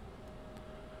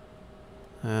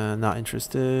 Not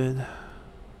interested.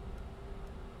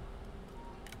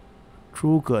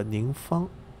 Zhuge Ningfang.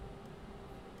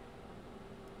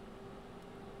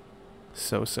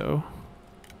 So.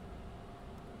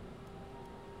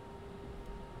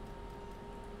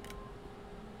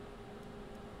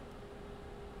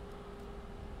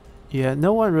 Yeah,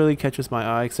 no one really catches my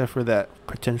eye except for that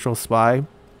potential spy.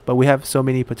 But we have so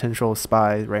many potential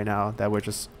spies right now that we're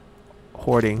just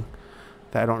hoarding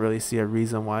that I don't really see a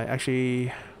reason why.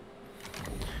 Actually,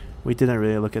 we didn't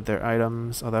really look at their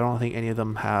items, although I don't think any of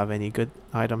them have any good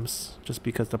items, just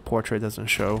because the portrait doesn't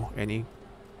show any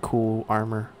cool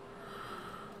armor.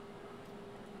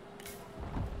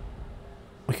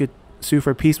 We could sue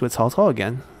for peace with Cao Cao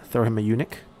again, throw him a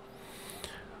eunuch.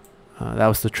 That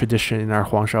was the tradition in our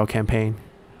Huangshao campaign,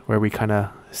 where we kind of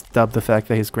stubbed the fact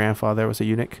that his grandfather was a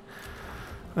eunuch.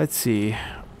 Let's see.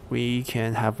 We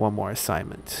can have one more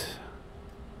assignment.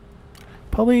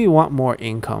 Probably want more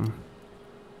income.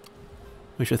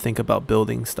 We should think about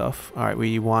building stuff. Alright,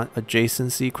 we want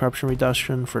adjacency corruption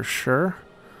reduction for sure.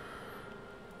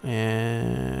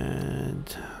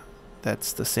 And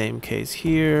that's the same case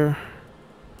here.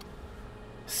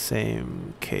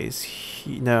 Same case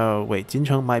here. No, wait,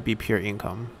 Jincheng might be pure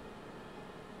income.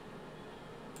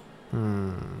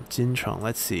 Jincheng,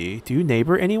 let's see. Do you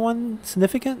neighbor anyone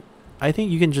significant? I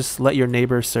think you can just let your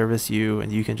neighbor service you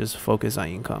and you can just focus on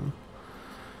income.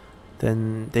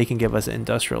 Then they can give us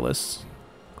industrialists.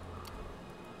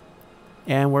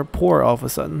 And we're poor all of a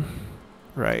sudden.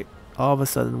 Right. All of a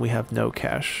sudden we have no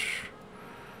cash.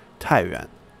 Taiyuan.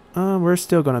 We're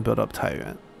still going to build up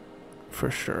Taiyuan.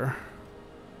 For sure.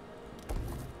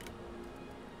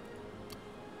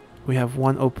 We have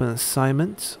one open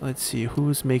assignment. Let's see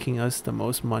who's making us the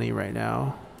most money right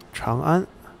now. Chang'an.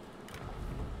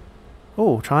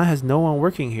 Oh, Chang'an has no one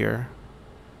working here.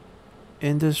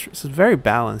 Industry. It's very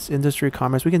balanced. Industry,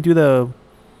 commerce. We can do the.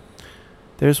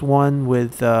 There's one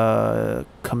with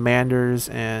commanders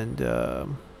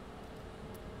and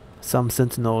some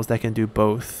sentinels that can do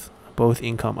both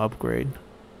income upgrade.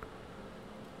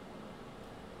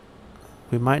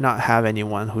 We might not have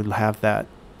anyone who'd have that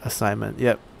assignment.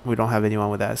 Yep. We don't have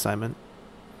anyone with that assignment.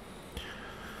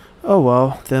 Oh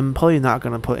well, then probably not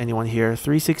going to put anyone here.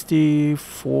 360,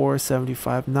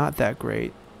 475, not that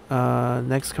great.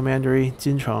 Next commandery,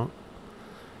 Jincheng.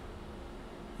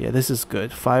 Yeah, this is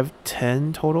good.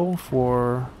 510 total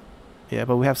for... Yeah,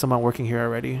 but we have someone working here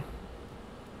already.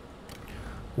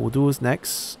 Wudu is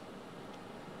next.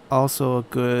 Also a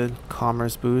good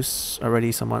commerce boost.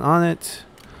 Already someone on it.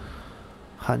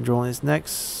 Hanzhong is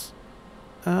next.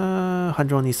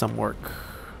 Hanzhong needs some work.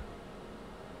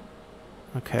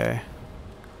 Okay.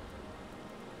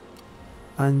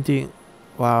 Anding.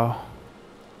 Wow.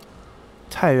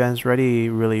 Taiyuan's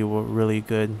really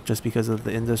good just because of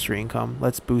the industry income.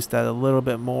 Let's boost that a little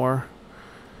bit more.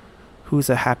 Who's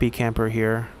a happy camper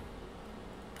here?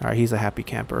 Alright, he's a happy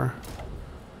camper.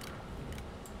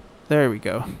 There we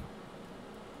go.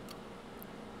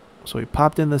 So we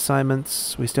popped in the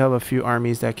assignments. We still have a few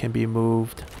armies that can be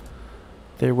moved.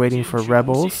 They're waiting for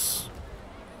rebels.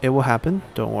 It will happen,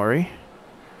 don't worry.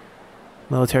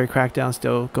 Military crackdown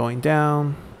still going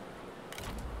down.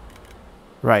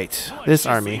 Right, this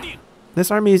army.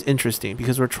 This army is interesting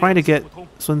because we're trying to get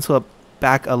Sun Ce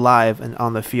back alive and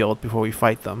on the field before we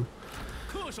fight them.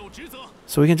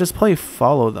 So we can just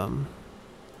follow them.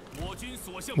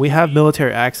 We have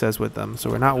military access with them, so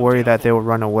we're not worried that they will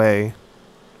run away.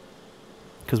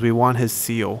 Because we want his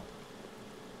seal.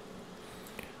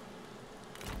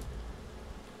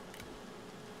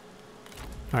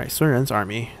 Alright, Sun Ren's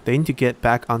army. They need to get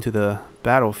back onto the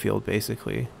battlefield,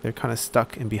 basically. They're kind of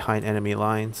stuck in behind enemy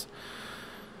lines.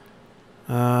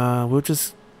 We'll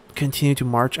just continue to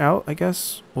march out, I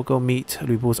guess. We'll go meet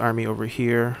Lu Bu's army over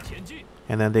here.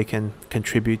 and then they can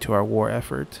contribute to our war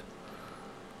effort.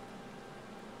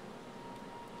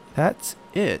 That's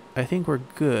it. I think we're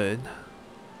good.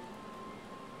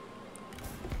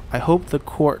 I hope the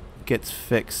court gets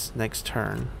fixed next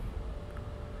turn.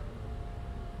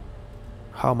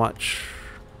 How much?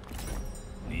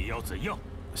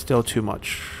 Still too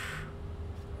much.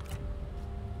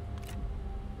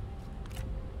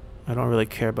 I don't really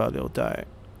care about Liu Dai.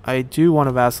 I do want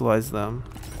to vassalize them.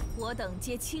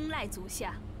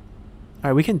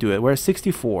 Alright, we can do it. We're at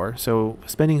 64, so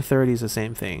spending 30 is the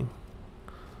same thing.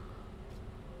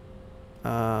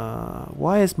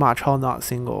 Why is Ma Chao not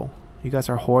single? You guys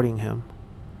are hoarding him.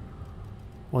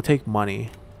 We'll take money.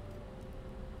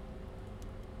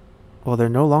 Well, they're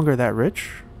no longer that rich.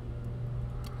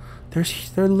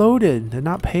 They're loaded. They're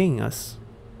not paying us.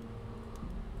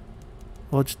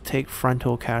 We'll just take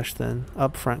frontal cash then,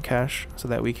 upfront cash, so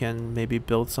that we can maybe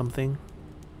build something.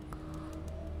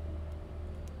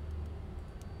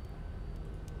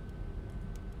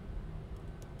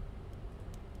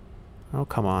 Oh,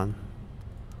 come on.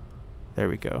 There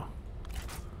we go.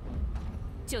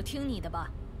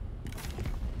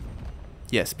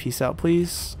 Yes, peace out,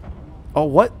 please. Oh,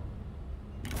 what?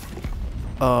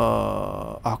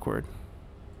 Awkward.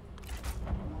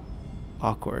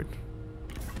 Awkward.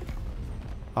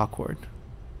 Awkward.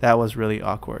 That was really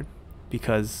awkward.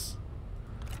 Because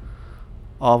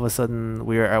all of a sudden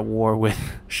we are at war with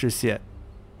Shixie.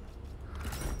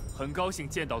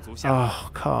 Oh,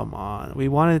 come on. We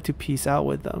wanted to peace out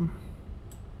with them.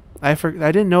 I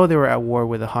didn't know they were at war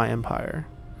with the Han Empire.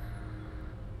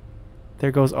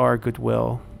 There goes our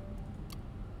goodwill.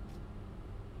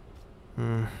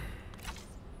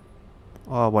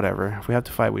 Oh, whatever. If we have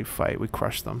to fight, we fight. We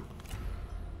crush them.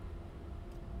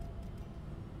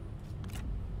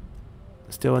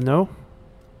 Still a no?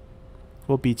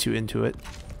 We'll beat you into it.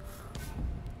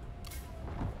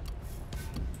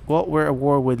 Well, we're at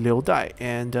war with Liu Dai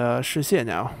and Shixie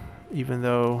now, even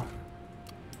though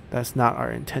that's not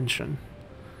our intention.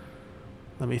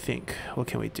 Let me think. What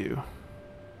can we do?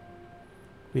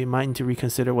 We might need to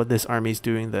reconsider what this army is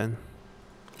doing then.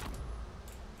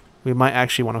 We might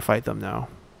actually want to fight them now.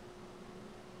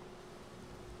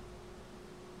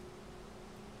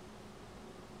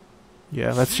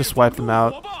 Yeah, let's just wipe them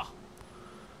out.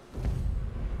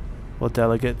 We'll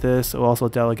delegate this. We'll also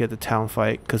delegate the town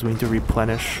fight because we need to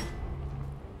replenish.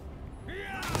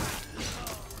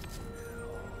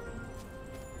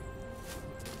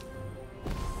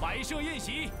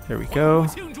 There we go.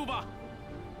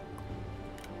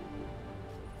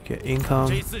 Get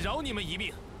income.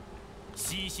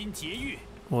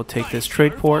 We'll take this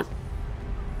trade port.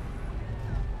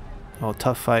 Oh,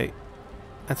 tough fight.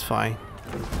 That's fine.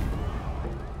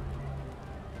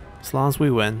 As long as we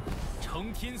win.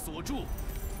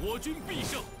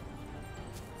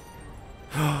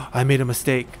 I made a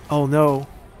mistake. Oh no.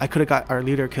 I could have got our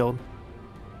leader killed.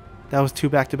 That was 2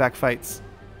 back-to-back fights.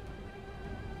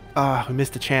 Ah, we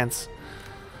missed a chance.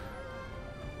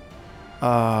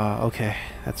 Okay.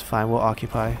 That's fine. We'll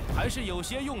occupy.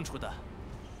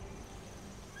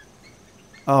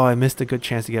 Oh, I missed a good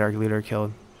chance to get our leader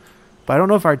killed. But I don't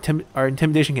know if our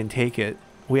intimidation can take it.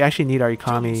 We actually need our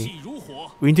economy.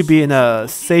 We need to be in a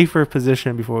safer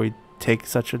position before we take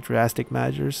such a drastic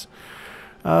measures.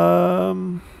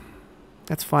 That's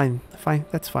fine.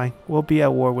 That's fine. We'll be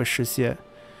at war with Shixie.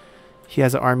 He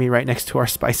has an army right next to our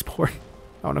spice port.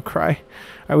 I want to cry.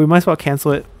 Alright, we might as well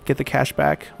cancel it. Get the cash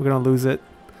back. We're going to lose it.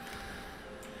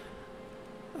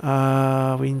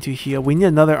 We need to heal. We need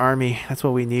another army. That's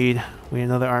what we need. We need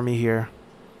another army here.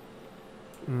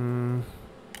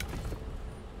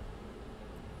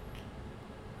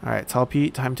 Alright, Cao Pi,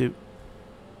 time to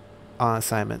on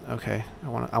assignment. Okay. I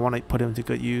want to put him to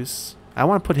good use. I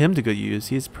want to put him to good use.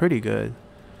 He's pretty good.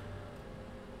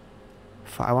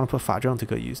 I want to put Fa Zheng to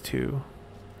good use too.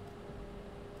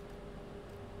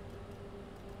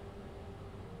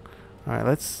 Alright,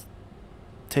 let's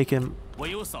take him.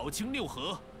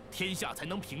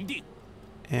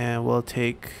 And we'll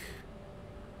take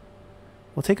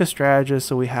a strategist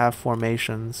so we have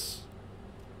formations.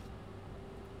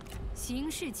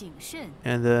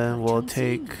 And then we'll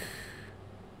take...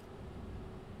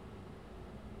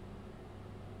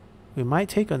 We might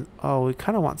take an... Oh, we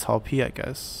kind of want Cao Pi, I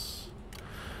guess.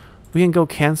 We can go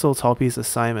cancel Cao Pi's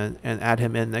assignment and add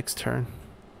him in next turn.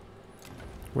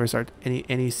 Where's our...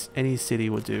 Any city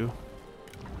would do.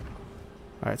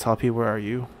 Alright, Cao Pi, where are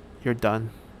you? You're done.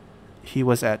 He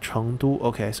was at Chengdu.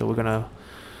 Okay, so we're gonna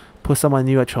put someone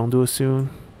new at Chengdu soon.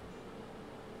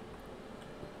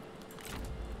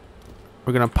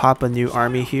 We're gonna pop a new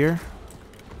army here.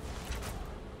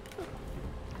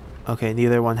 Okay,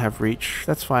 neither one have reach.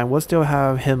 That's fine. We'll still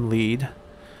have him lead.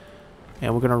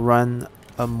 And we're going to run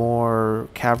a more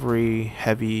cavalry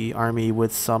heavy army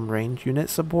with some range unit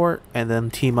support. And then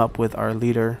team up with our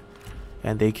leader.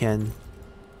 And they can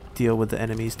deal with the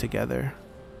enemies together.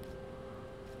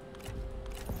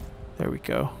 There we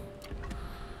go.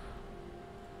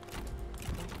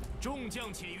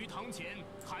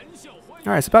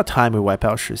 Alright, it's about time we wipe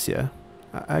out Shixie.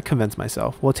 I convinced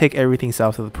myself. We'll take everything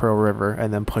south of the Pearl River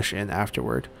and then push in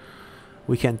afterward.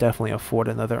 We can definitely afford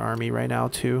another army right now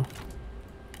too.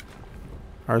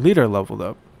 Our leader leveled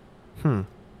up. They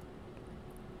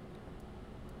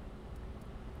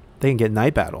can get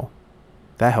night battle.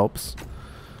 That helps.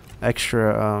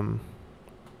 Extra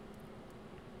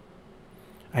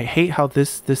I hate how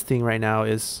this thing right now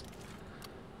is.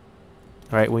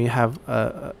 Right, when you have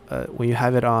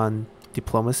it on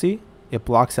diplomacy, it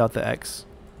blocks out the X.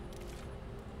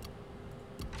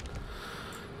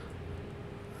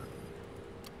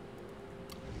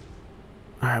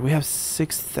 Alright, we have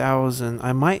 6,000.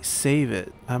 I might save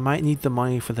it. I might need the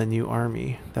money for the new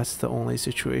army. That's the only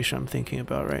situation I'm thinking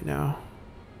about right now.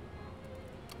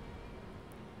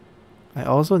 I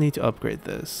also need to upgrade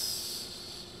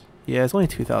this. Yeah, it's only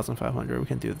 2,500. We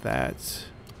can do that.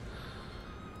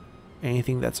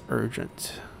 Anything that's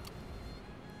urgent.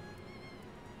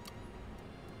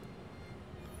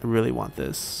 I really want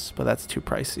this, but that's too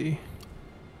pricey.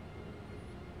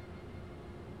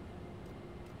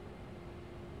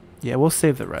 Yeah, we'll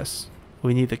save the rest.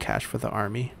 We need the cash for the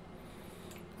army.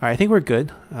 Alright, I think we're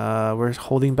good. We're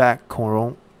holding back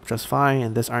Kongrong just fine,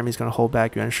 and this army is going to hold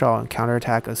back Yuan Shao and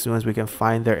counterattack as soon as we can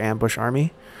find their ambush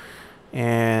army.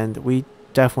 And we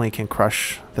definitely can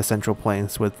crush the Central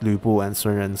Plains with Lu Bu and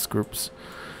Sun Ren's groups.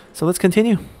 So let's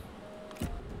continue.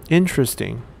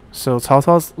 Interesting. So Cao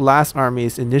Cao's last army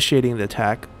is initiating the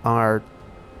attack on our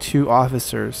two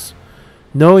officers,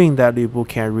 knowing that Lu Bu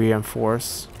can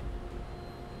reinforce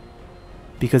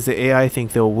because the AI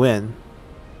think they'll win.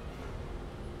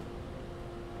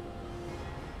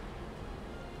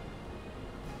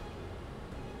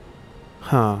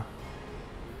 Huh.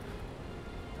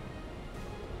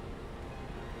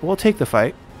 We'll take the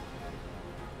fight.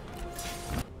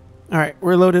 Alright,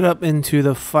 we're loaded up into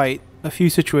the fight. A few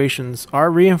situations. Our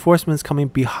reinforcements coming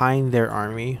behind their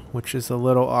army, which is a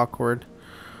little awkward.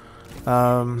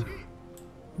 The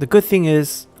good thing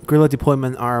is guerrilla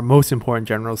deployment are our most important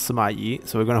general, Sima Yi,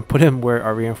 so we're going to put him where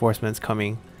our reinforcements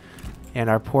coming. And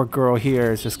our poor girl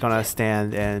here is just going to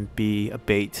stand and be a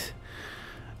bait.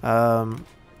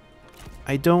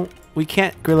 We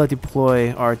can't guerrilla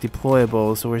deploy our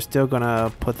deployables, so we're still going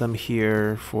to put them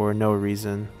here for no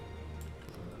reason.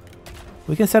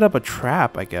 We can set up a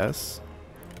trap, I guess.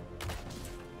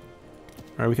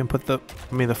 Or we can put the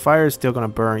fire is still going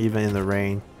to burn even in the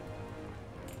rain.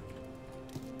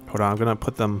 Hold on, I'm going to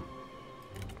put them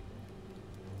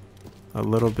a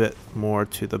little bit more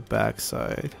to the back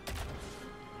side.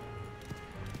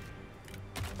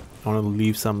 I want to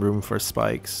leave some room for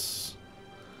spikes.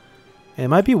 And it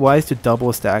might be wise to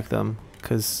double stack them,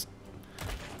 because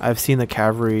I've seen the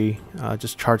cavalry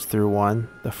just charge through one.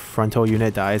 The frontal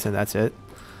unit dies and that's it.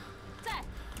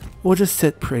 We'll just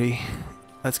sit pretty.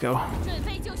 Let's go.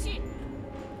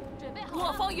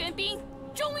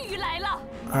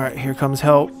 Alright, here comes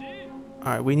help.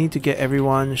 Alright, we need to get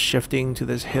everyone shifting to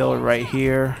this hill right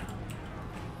here.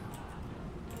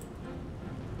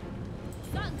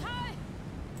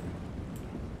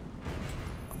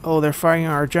 Oh, they're firing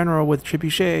our general with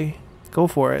trebuchet. Go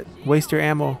for it. Waste your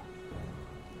ammo.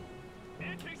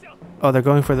 Oh, they're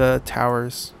going for the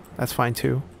towers. That's fine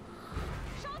too.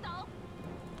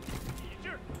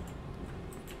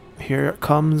 Here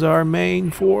comes our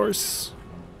main force.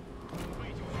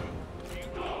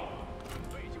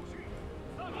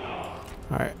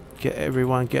 Alright,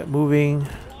 get moving.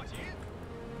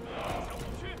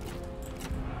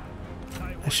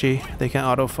 Actually, they can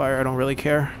auto fire, I don't really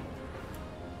care.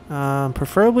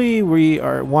 Preferably we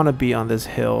want to be on this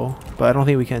hill, but I don't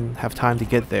think we can have time to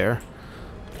get there.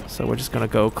 So we're just gonna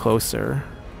go closer.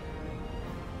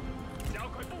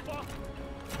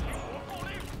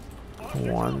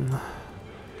 One.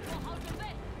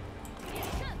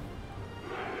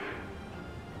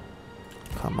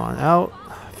 Come on out.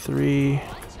 3.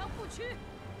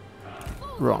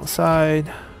 Wrong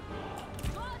side.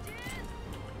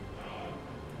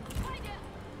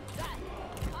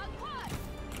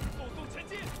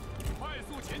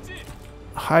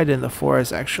 Hide in the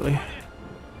forest, actually.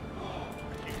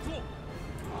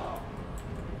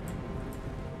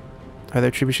 Are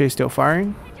their trebuchets still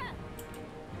firing?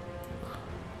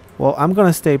 Well, I'm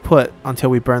gonna stay put until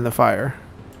we burn the fire.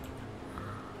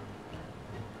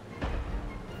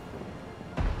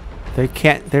 They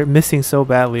can't. They're missing so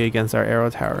badly against our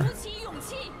arrow tower.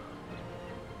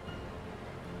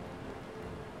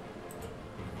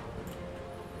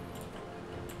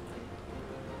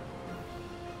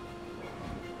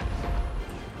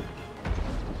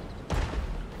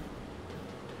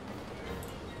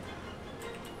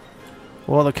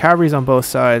 Well, the cavalry's on both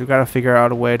sides. We've got to figure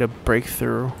out a way to break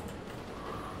through.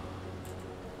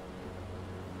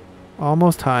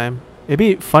 Almost time. It'd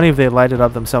be funny if they light it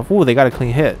up themselves. Ooh, they got a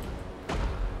clean hit.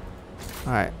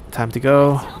 Alright, time to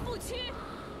go.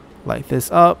 Light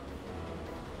this up.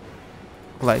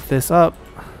 Light this up.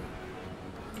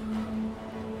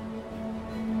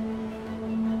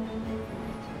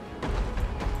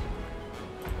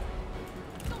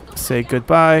 Say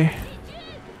goodbye.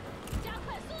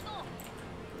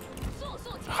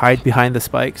 Hide behind the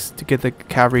spikes to get the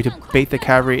cavalry, to bait the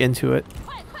cavalry into it.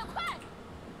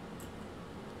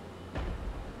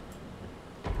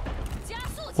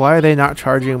 Why are they not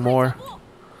charging more?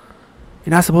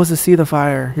 You're not supposed to see the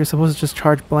fire. You're supposed to just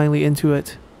charge blindly into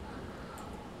it.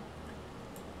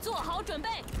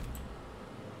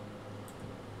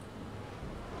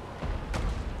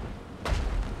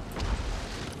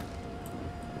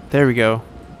 There we go.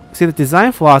 See, the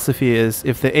design philosophy is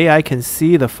if the AI can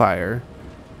see the fire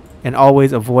and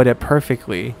always avoid it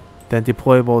perfectly, then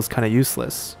deployable is kind of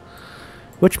useless.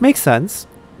 Which makes sense,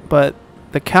 but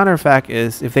the counterfact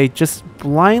is if they just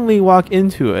blindly walk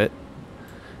into it,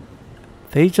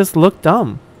 they just look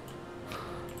dumb.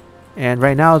 And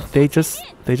right now they just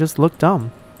look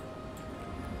dumb.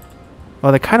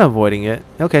 Well, they're kind of avoiding it.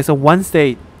 Okay, so once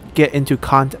they get into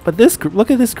contact, but this group, look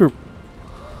at this group.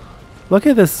 Look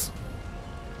at this.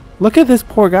 Look at this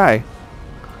poor guy.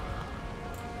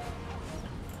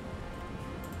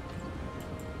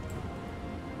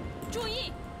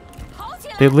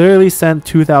 They literally sent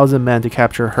 2,000 men to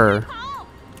capture her,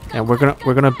 and we're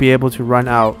gonna be able to run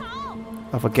out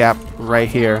of a gap right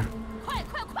here.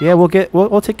 Yeah, we'll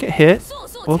take a hit.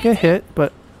 We'll get hit,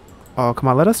 but oh come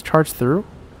on, let us charge through.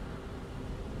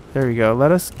 There we go.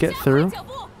 Let us get through.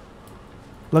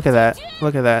 Look at that.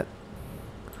 Look at that.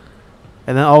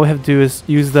 And then all we have to do is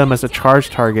use them as a charge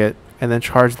target, and then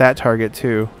charge that target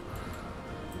too.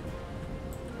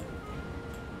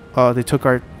 Oh, they took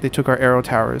our arrow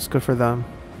towers. Good for them.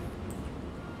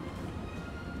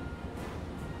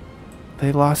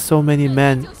 They lost so many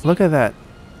men. Look at that.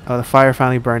 Oh, the fire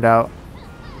finally burned out.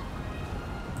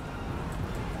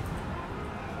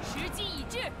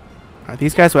 Alright,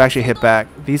 these guys will actually hit back.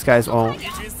 These guys won't.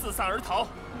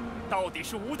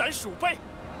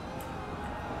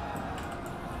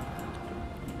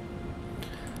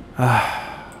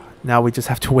 Now we just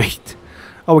have to wait.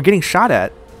 Oh, we're getting shot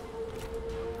at.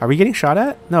 Are we getting shot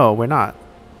at? No, we're not.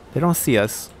 They don't see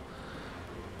us.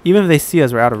 Even if they see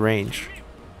us, we're out of range.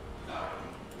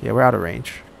 Yeah, we're out of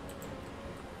range.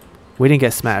 We didn't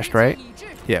get smashed, right?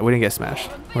 Yeah, we didn't get smashed.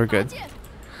 We're good.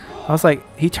 I was like,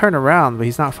 he turned around, but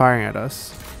he's not firing at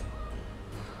us.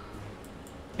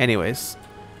 Anyways,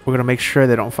 we're gonna make sure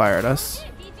they don't fire at us.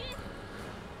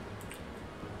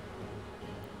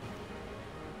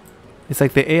 It's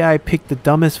like the AI picked the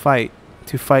dumbest fight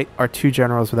to fight our two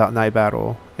generals without night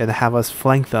battle and have us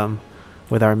flank them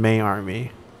with our main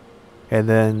army. And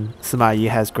then Sima Yi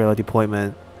has guerrilla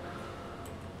deployment,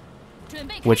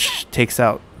 which takes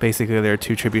out basically their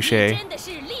two trebuchet.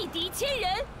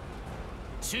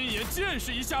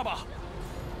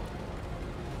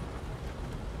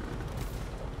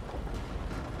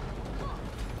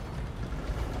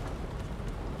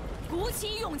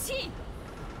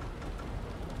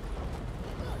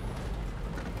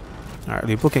 Alright,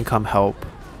 Liu Bu can come help.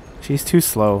 She's too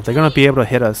slow. They're gonna be able to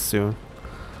hit us soon.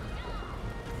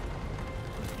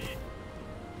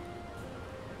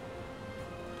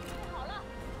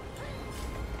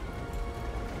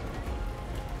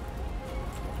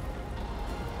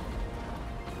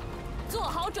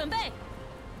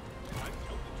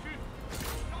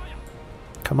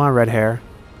 Come on, red hair.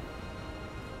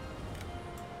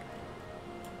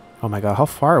 Oh my god, how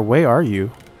far away are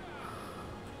you?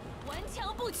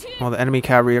 Oh, the enemy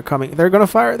cavalry are coming. They're gonna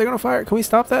fire. They're gonna fire. Can we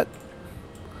stop that?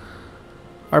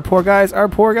 Our poor guys. Our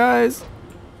poor guys.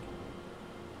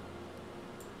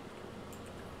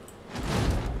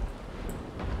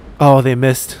 Oh, they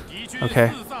missed.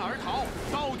 Okay.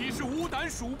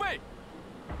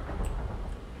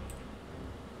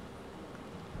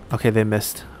 Okay, they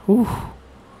missed. Whew.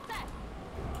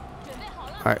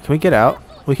 Alright, can we get out?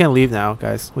 We can leave now,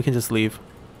 guys. We can just leave.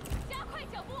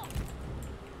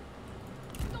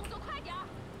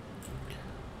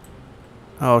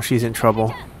 Oh, she's in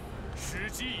trouble.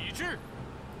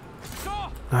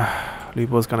 Liu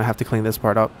Bu's gonna have to clean this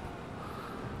part up.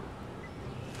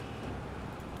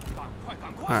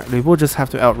 Alright, we will just have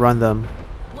to outrun them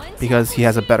because he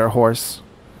has a better horse.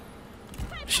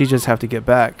 She just have to get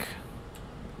back.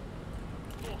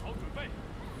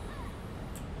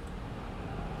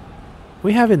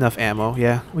 We have enough ammo,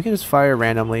 yeah. We can just fire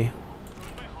randomly.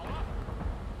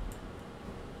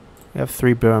 We have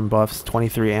 3 burn buffs,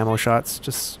 23 ammo shots,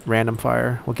 just random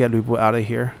fire. We'll get Lu Bu out of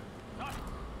here.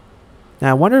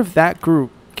 Now I wonder if that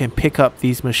group can pick up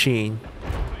these machine.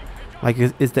 Like,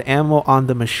 is the ammo on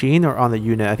the machine or on the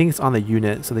unit? I think it's on the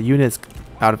unit, so the unit's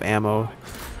out of ammo.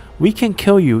 We can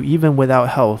kill you even without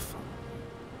health.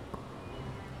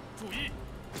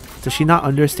 Does she not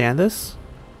understand this?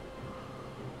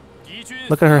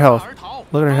 Look at her health.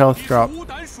 Look at her health drop.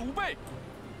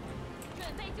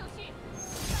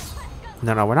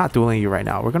 No, we're not dueling you right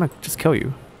now. We're gonna just kill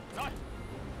you.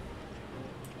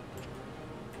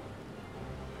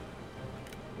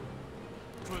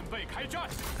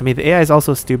 I mean, the AI is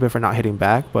also stupid for not hitting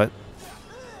back, but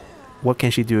what can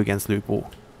she do against Lu Bu?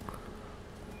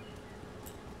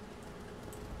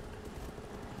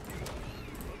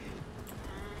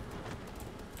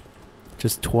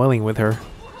 Just toiling with her.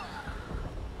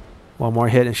 One more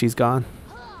hit and she's gone.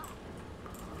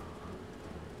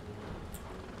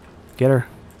 Get her.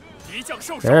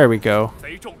 There we go.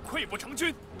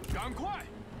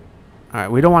 Alright,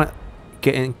 we don't want to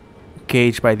get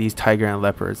engaged by these tiger and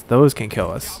leopards. Those can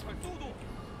kill us.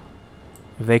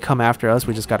 If they come after us,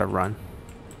 we just gotta run.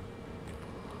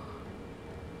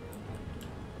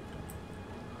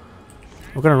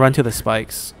 We're gonna run to the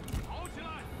spikes.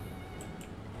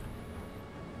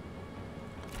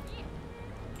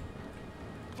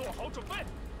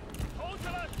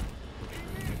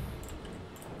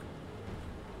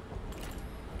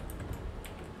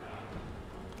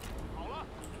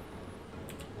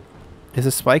 Is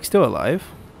the spike still alive?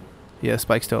 Yeah,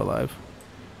 spike's still alive.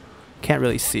 Can't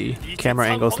really see. Camera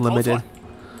angle's limited.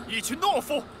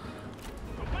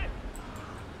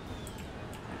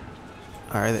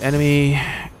 Alright, the enemy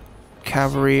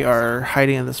cavalry are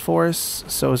hiding in this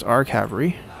forest. So is our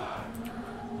cavalry.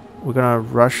 We're gonna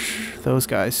rush those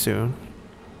guys soon.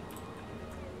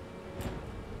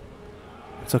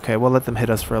 It's okay, we'll let them hit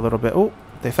us for a little bit. Oh,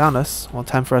 they found us. Well,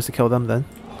 time for us to kill them then.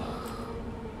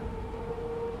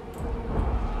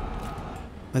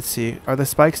 Let's see. Are the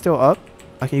spikes still up?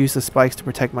 I can use the spikes to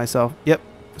protect myself. Yep.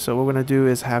 So what we're going to do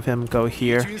is have him go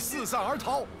here.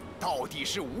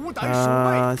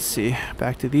 Let's see.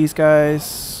 Back to these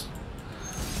guys.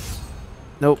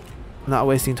 Nope. Not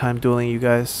wasting time dueling you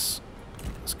guys.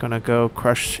 Just going to go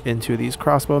crush into these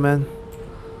crossbowmen.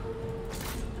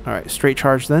 Alright. Straight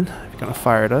charge then. If you're going to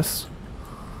fire at us.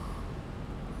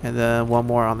 And then one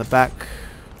more on the back.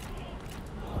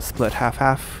 Split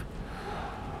half-half.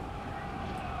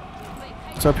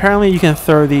 So apparently you can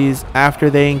throw these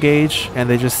after they engage and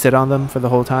they just sit on them for the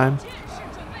whole time.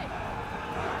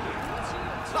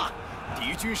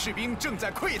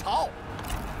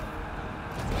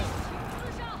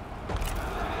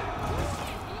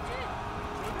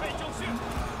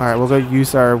 Alright, we'll go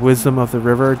use our Wisdom of the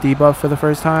River debuff for the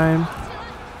first time.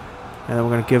 And then we're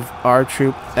going to give our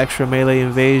troop extra melee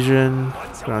invasion.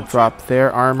 We're going to drop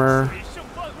their armor.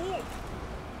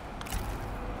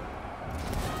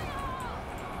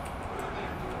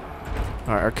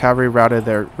 Alright, our cavalry routed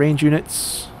their range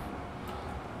units.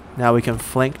 Now we can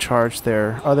flank charge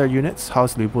their other units.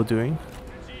 How's Lu Bu doing?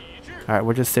 Alright,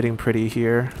 we're just sitting pretty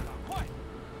here.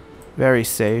 Very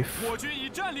safe.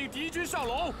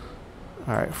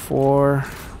 Alright, 4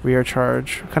 rear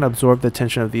charge. Kind of absorb the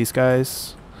attention of these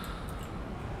guys.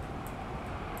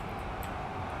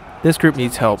 This group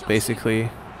needs help,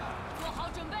 basically.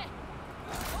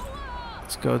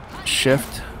 Let's go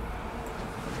shift.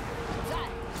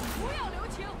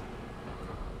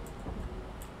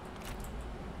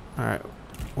 Alright,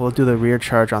 we'll do the rear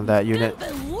charge on that unit.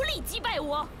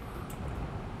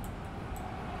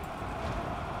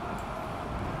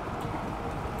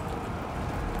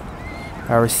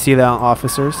 Our Seadown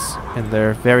officers in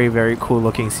their very, very cool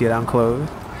looking Seadown clothes.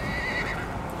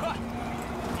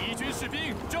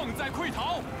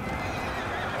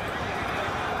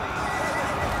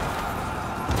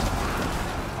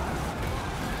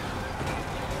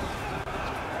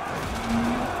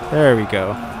 There we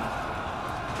go.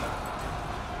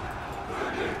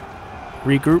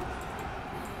 Regroup.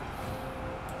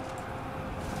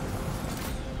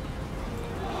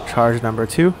 Charge number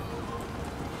 2.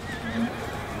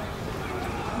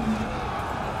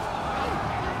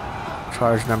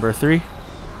 Charge number 3.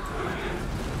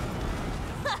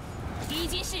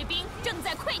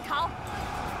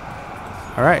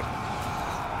 Alright.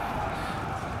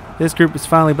 This group is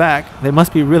finally back. They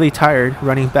must be really tired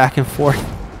running back and forth.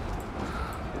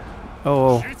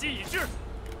 Oh, 时机已至，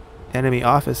 enemy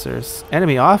officers.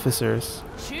 Enemy officers.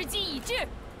 时机已至，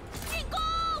进攻！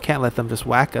 Can't let them just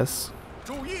whack us.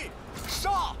 注意，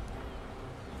杀！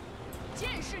 剑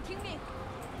士听命，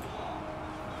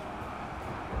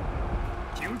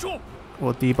 停住！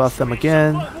 We'll debuff them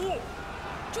again. 万物，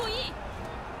 注意！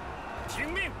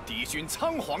 听命！敌军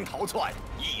仓皇逃窜，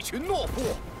一群懦夫。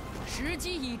 时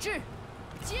机已至，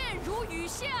箭如雨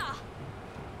下。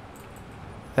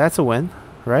 That's a win,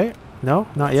 right? No,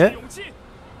 not yet. 勇气！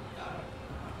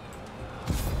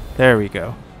 There we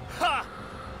go. 哈！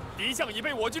敌将已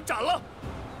被我军斩了。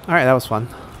 Alright, that was fun.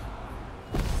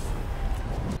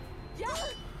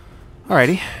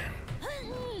 Alrighty.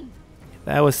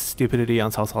 That was stupidity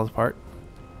on Cao Cao's part.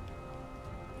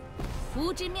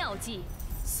 夫之妙计，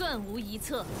算无一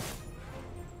策。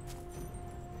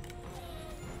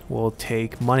 We'll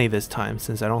take money this time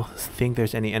since I don't think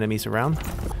there's any enemies around.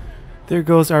 There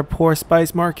goes our poor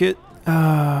spice market.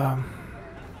 I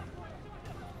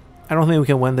don't think we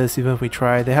can win this even if we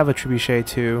try. They have a trebuchet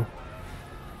too.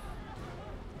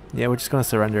 Yeah, we're just gonna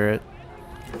surrender it.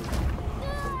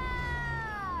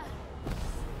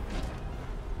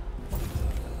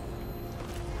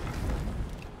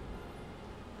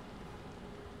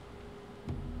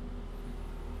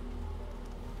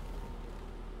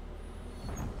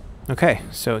 Okay,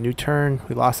 so new turn.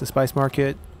 We lost the spice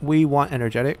market. We want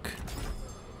energetic.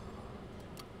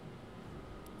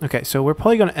 Okay, so we're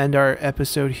probably going to end our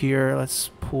episode here.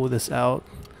 Let's pull this out.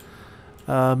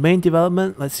 Main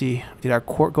development. Let's see. Did our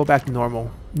court go back to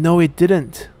normal? No, it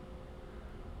didn't.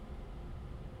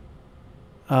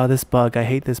 This bug. I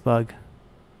hate this bug.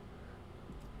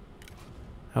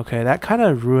 Okay, that kind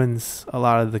of ruins a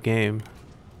lot of the game.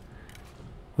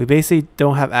 We basically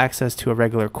don't have access to a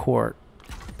regular court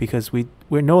because we're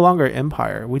no longer an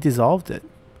empire. We dissolved it.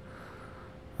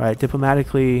 Right,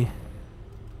 diplomatically,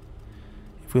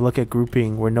 if we look at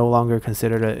grouping, we're no longer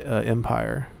considered an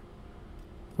empire.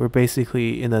 We're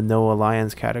basically in the no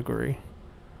alliance category.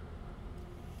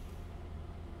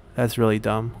 That's really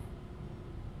dumb.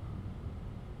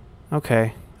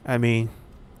 Okay, I mean,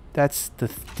 that's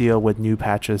the deal with new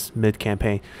patches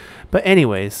mid-campaign. But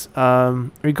anyways,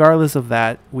 regardless of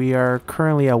that, we are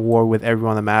currently at war with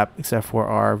everyone on the map except for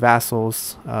our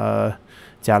vassals,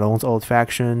 Jia Long's old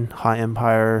faction, Han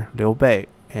Empire, Liu Bei,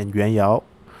 and Yuan Yao.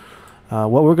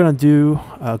 What we're going to do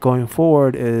going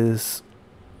forward is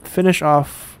finish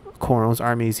off Kong Rong's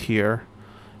armies here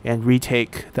and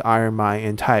retake the Iron Mine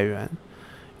in Taiyuan.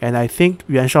 And I think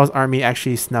Yuan Shao's army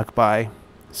actually snuck by.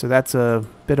 So that's a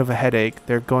bit of a headache.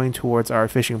 They're going towards our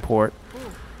fishing port.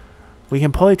 We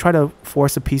can probably try to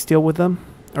force a peace deal with them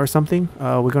or something.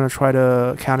 We're going to try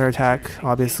to counterattack,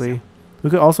 obviously. We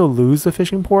could also lose the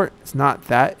fishing port. It's not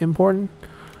that important.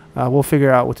 We'll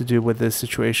figure out what to do with this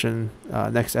situation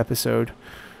next episode.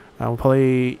 We'll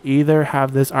probably either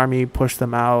have this army push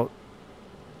them out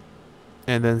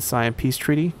and then sign peace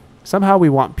treaty. Somehow we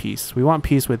want peace. We want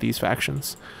peace with these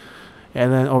factions.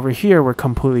 And then over here, we're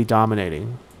completely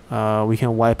dominating. We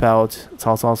can wipe out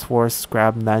Cao Cao's force,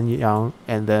 grab Nanyang,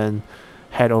 and then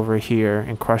head over here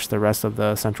and crush the rest of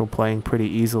the central plain pretty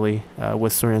easily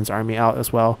with Sun Ren's army out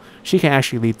as well. She can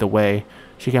actually lead the way.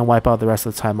 She can wipe out the rest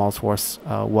of the Cai Mao's force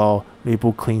while Li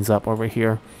Bu cleans up over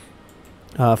here.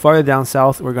 Farther down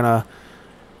south, we're going to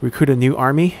recruit a new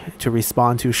army to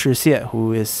respond to Shi Xie,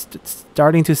 who is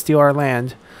starting to steal our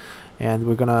land. And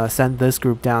we're going to send this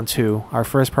group down too. Our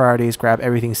first priority is grab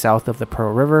everything south of the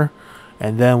Pearl River,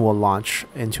 and then we'll launch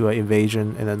into an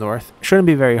invasion in the north. Shouldn't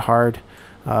be very hard.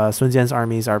 Sun Jian's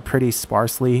armies are pretty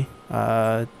sparsely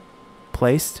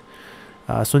placed.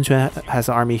 Sun Quan has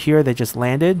an army here. They just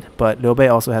landed, but Liu Bei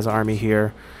also has an army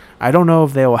here. I don't know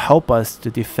if they will help us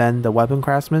to defend the weapon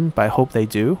craftsmen, but I hope they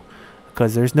do,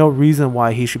 because there's no reason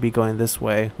why he should be going this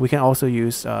way. We can also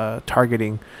use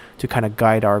targeting to kind of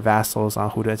guide our vassals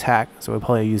on who to attack, so we'll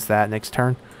probably use that next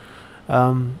turn.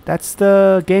 That's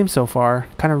the game so far.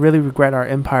 Kind of really regret our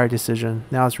empire decision.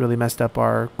 Now it's really messed up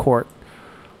our court.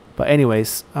 But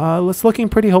anyways, it's looking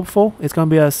pretty hopeful. It's going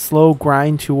to be a slow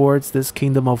grind towards this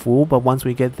Kingdom of Wu, but once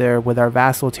we get there with our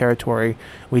vassal territory,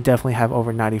 we definitely have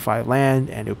over 95 land,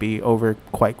 and it'll be over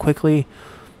quite quickly.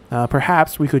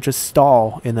 Perhaps we could just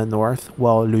stall in the north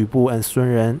while Lu Bu and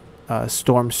Sun Ren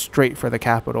storm straight for the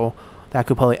capital. That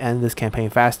could probably end this campaign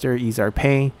faster, ease our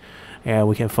pain, and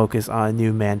we can focus on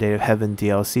new Mandate of Heaven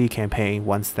DLC campaign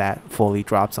once that fully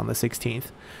drops on the 16th.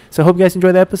 So I hope you guys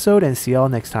enjoyed the episode, and see y'all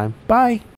next time. Bye!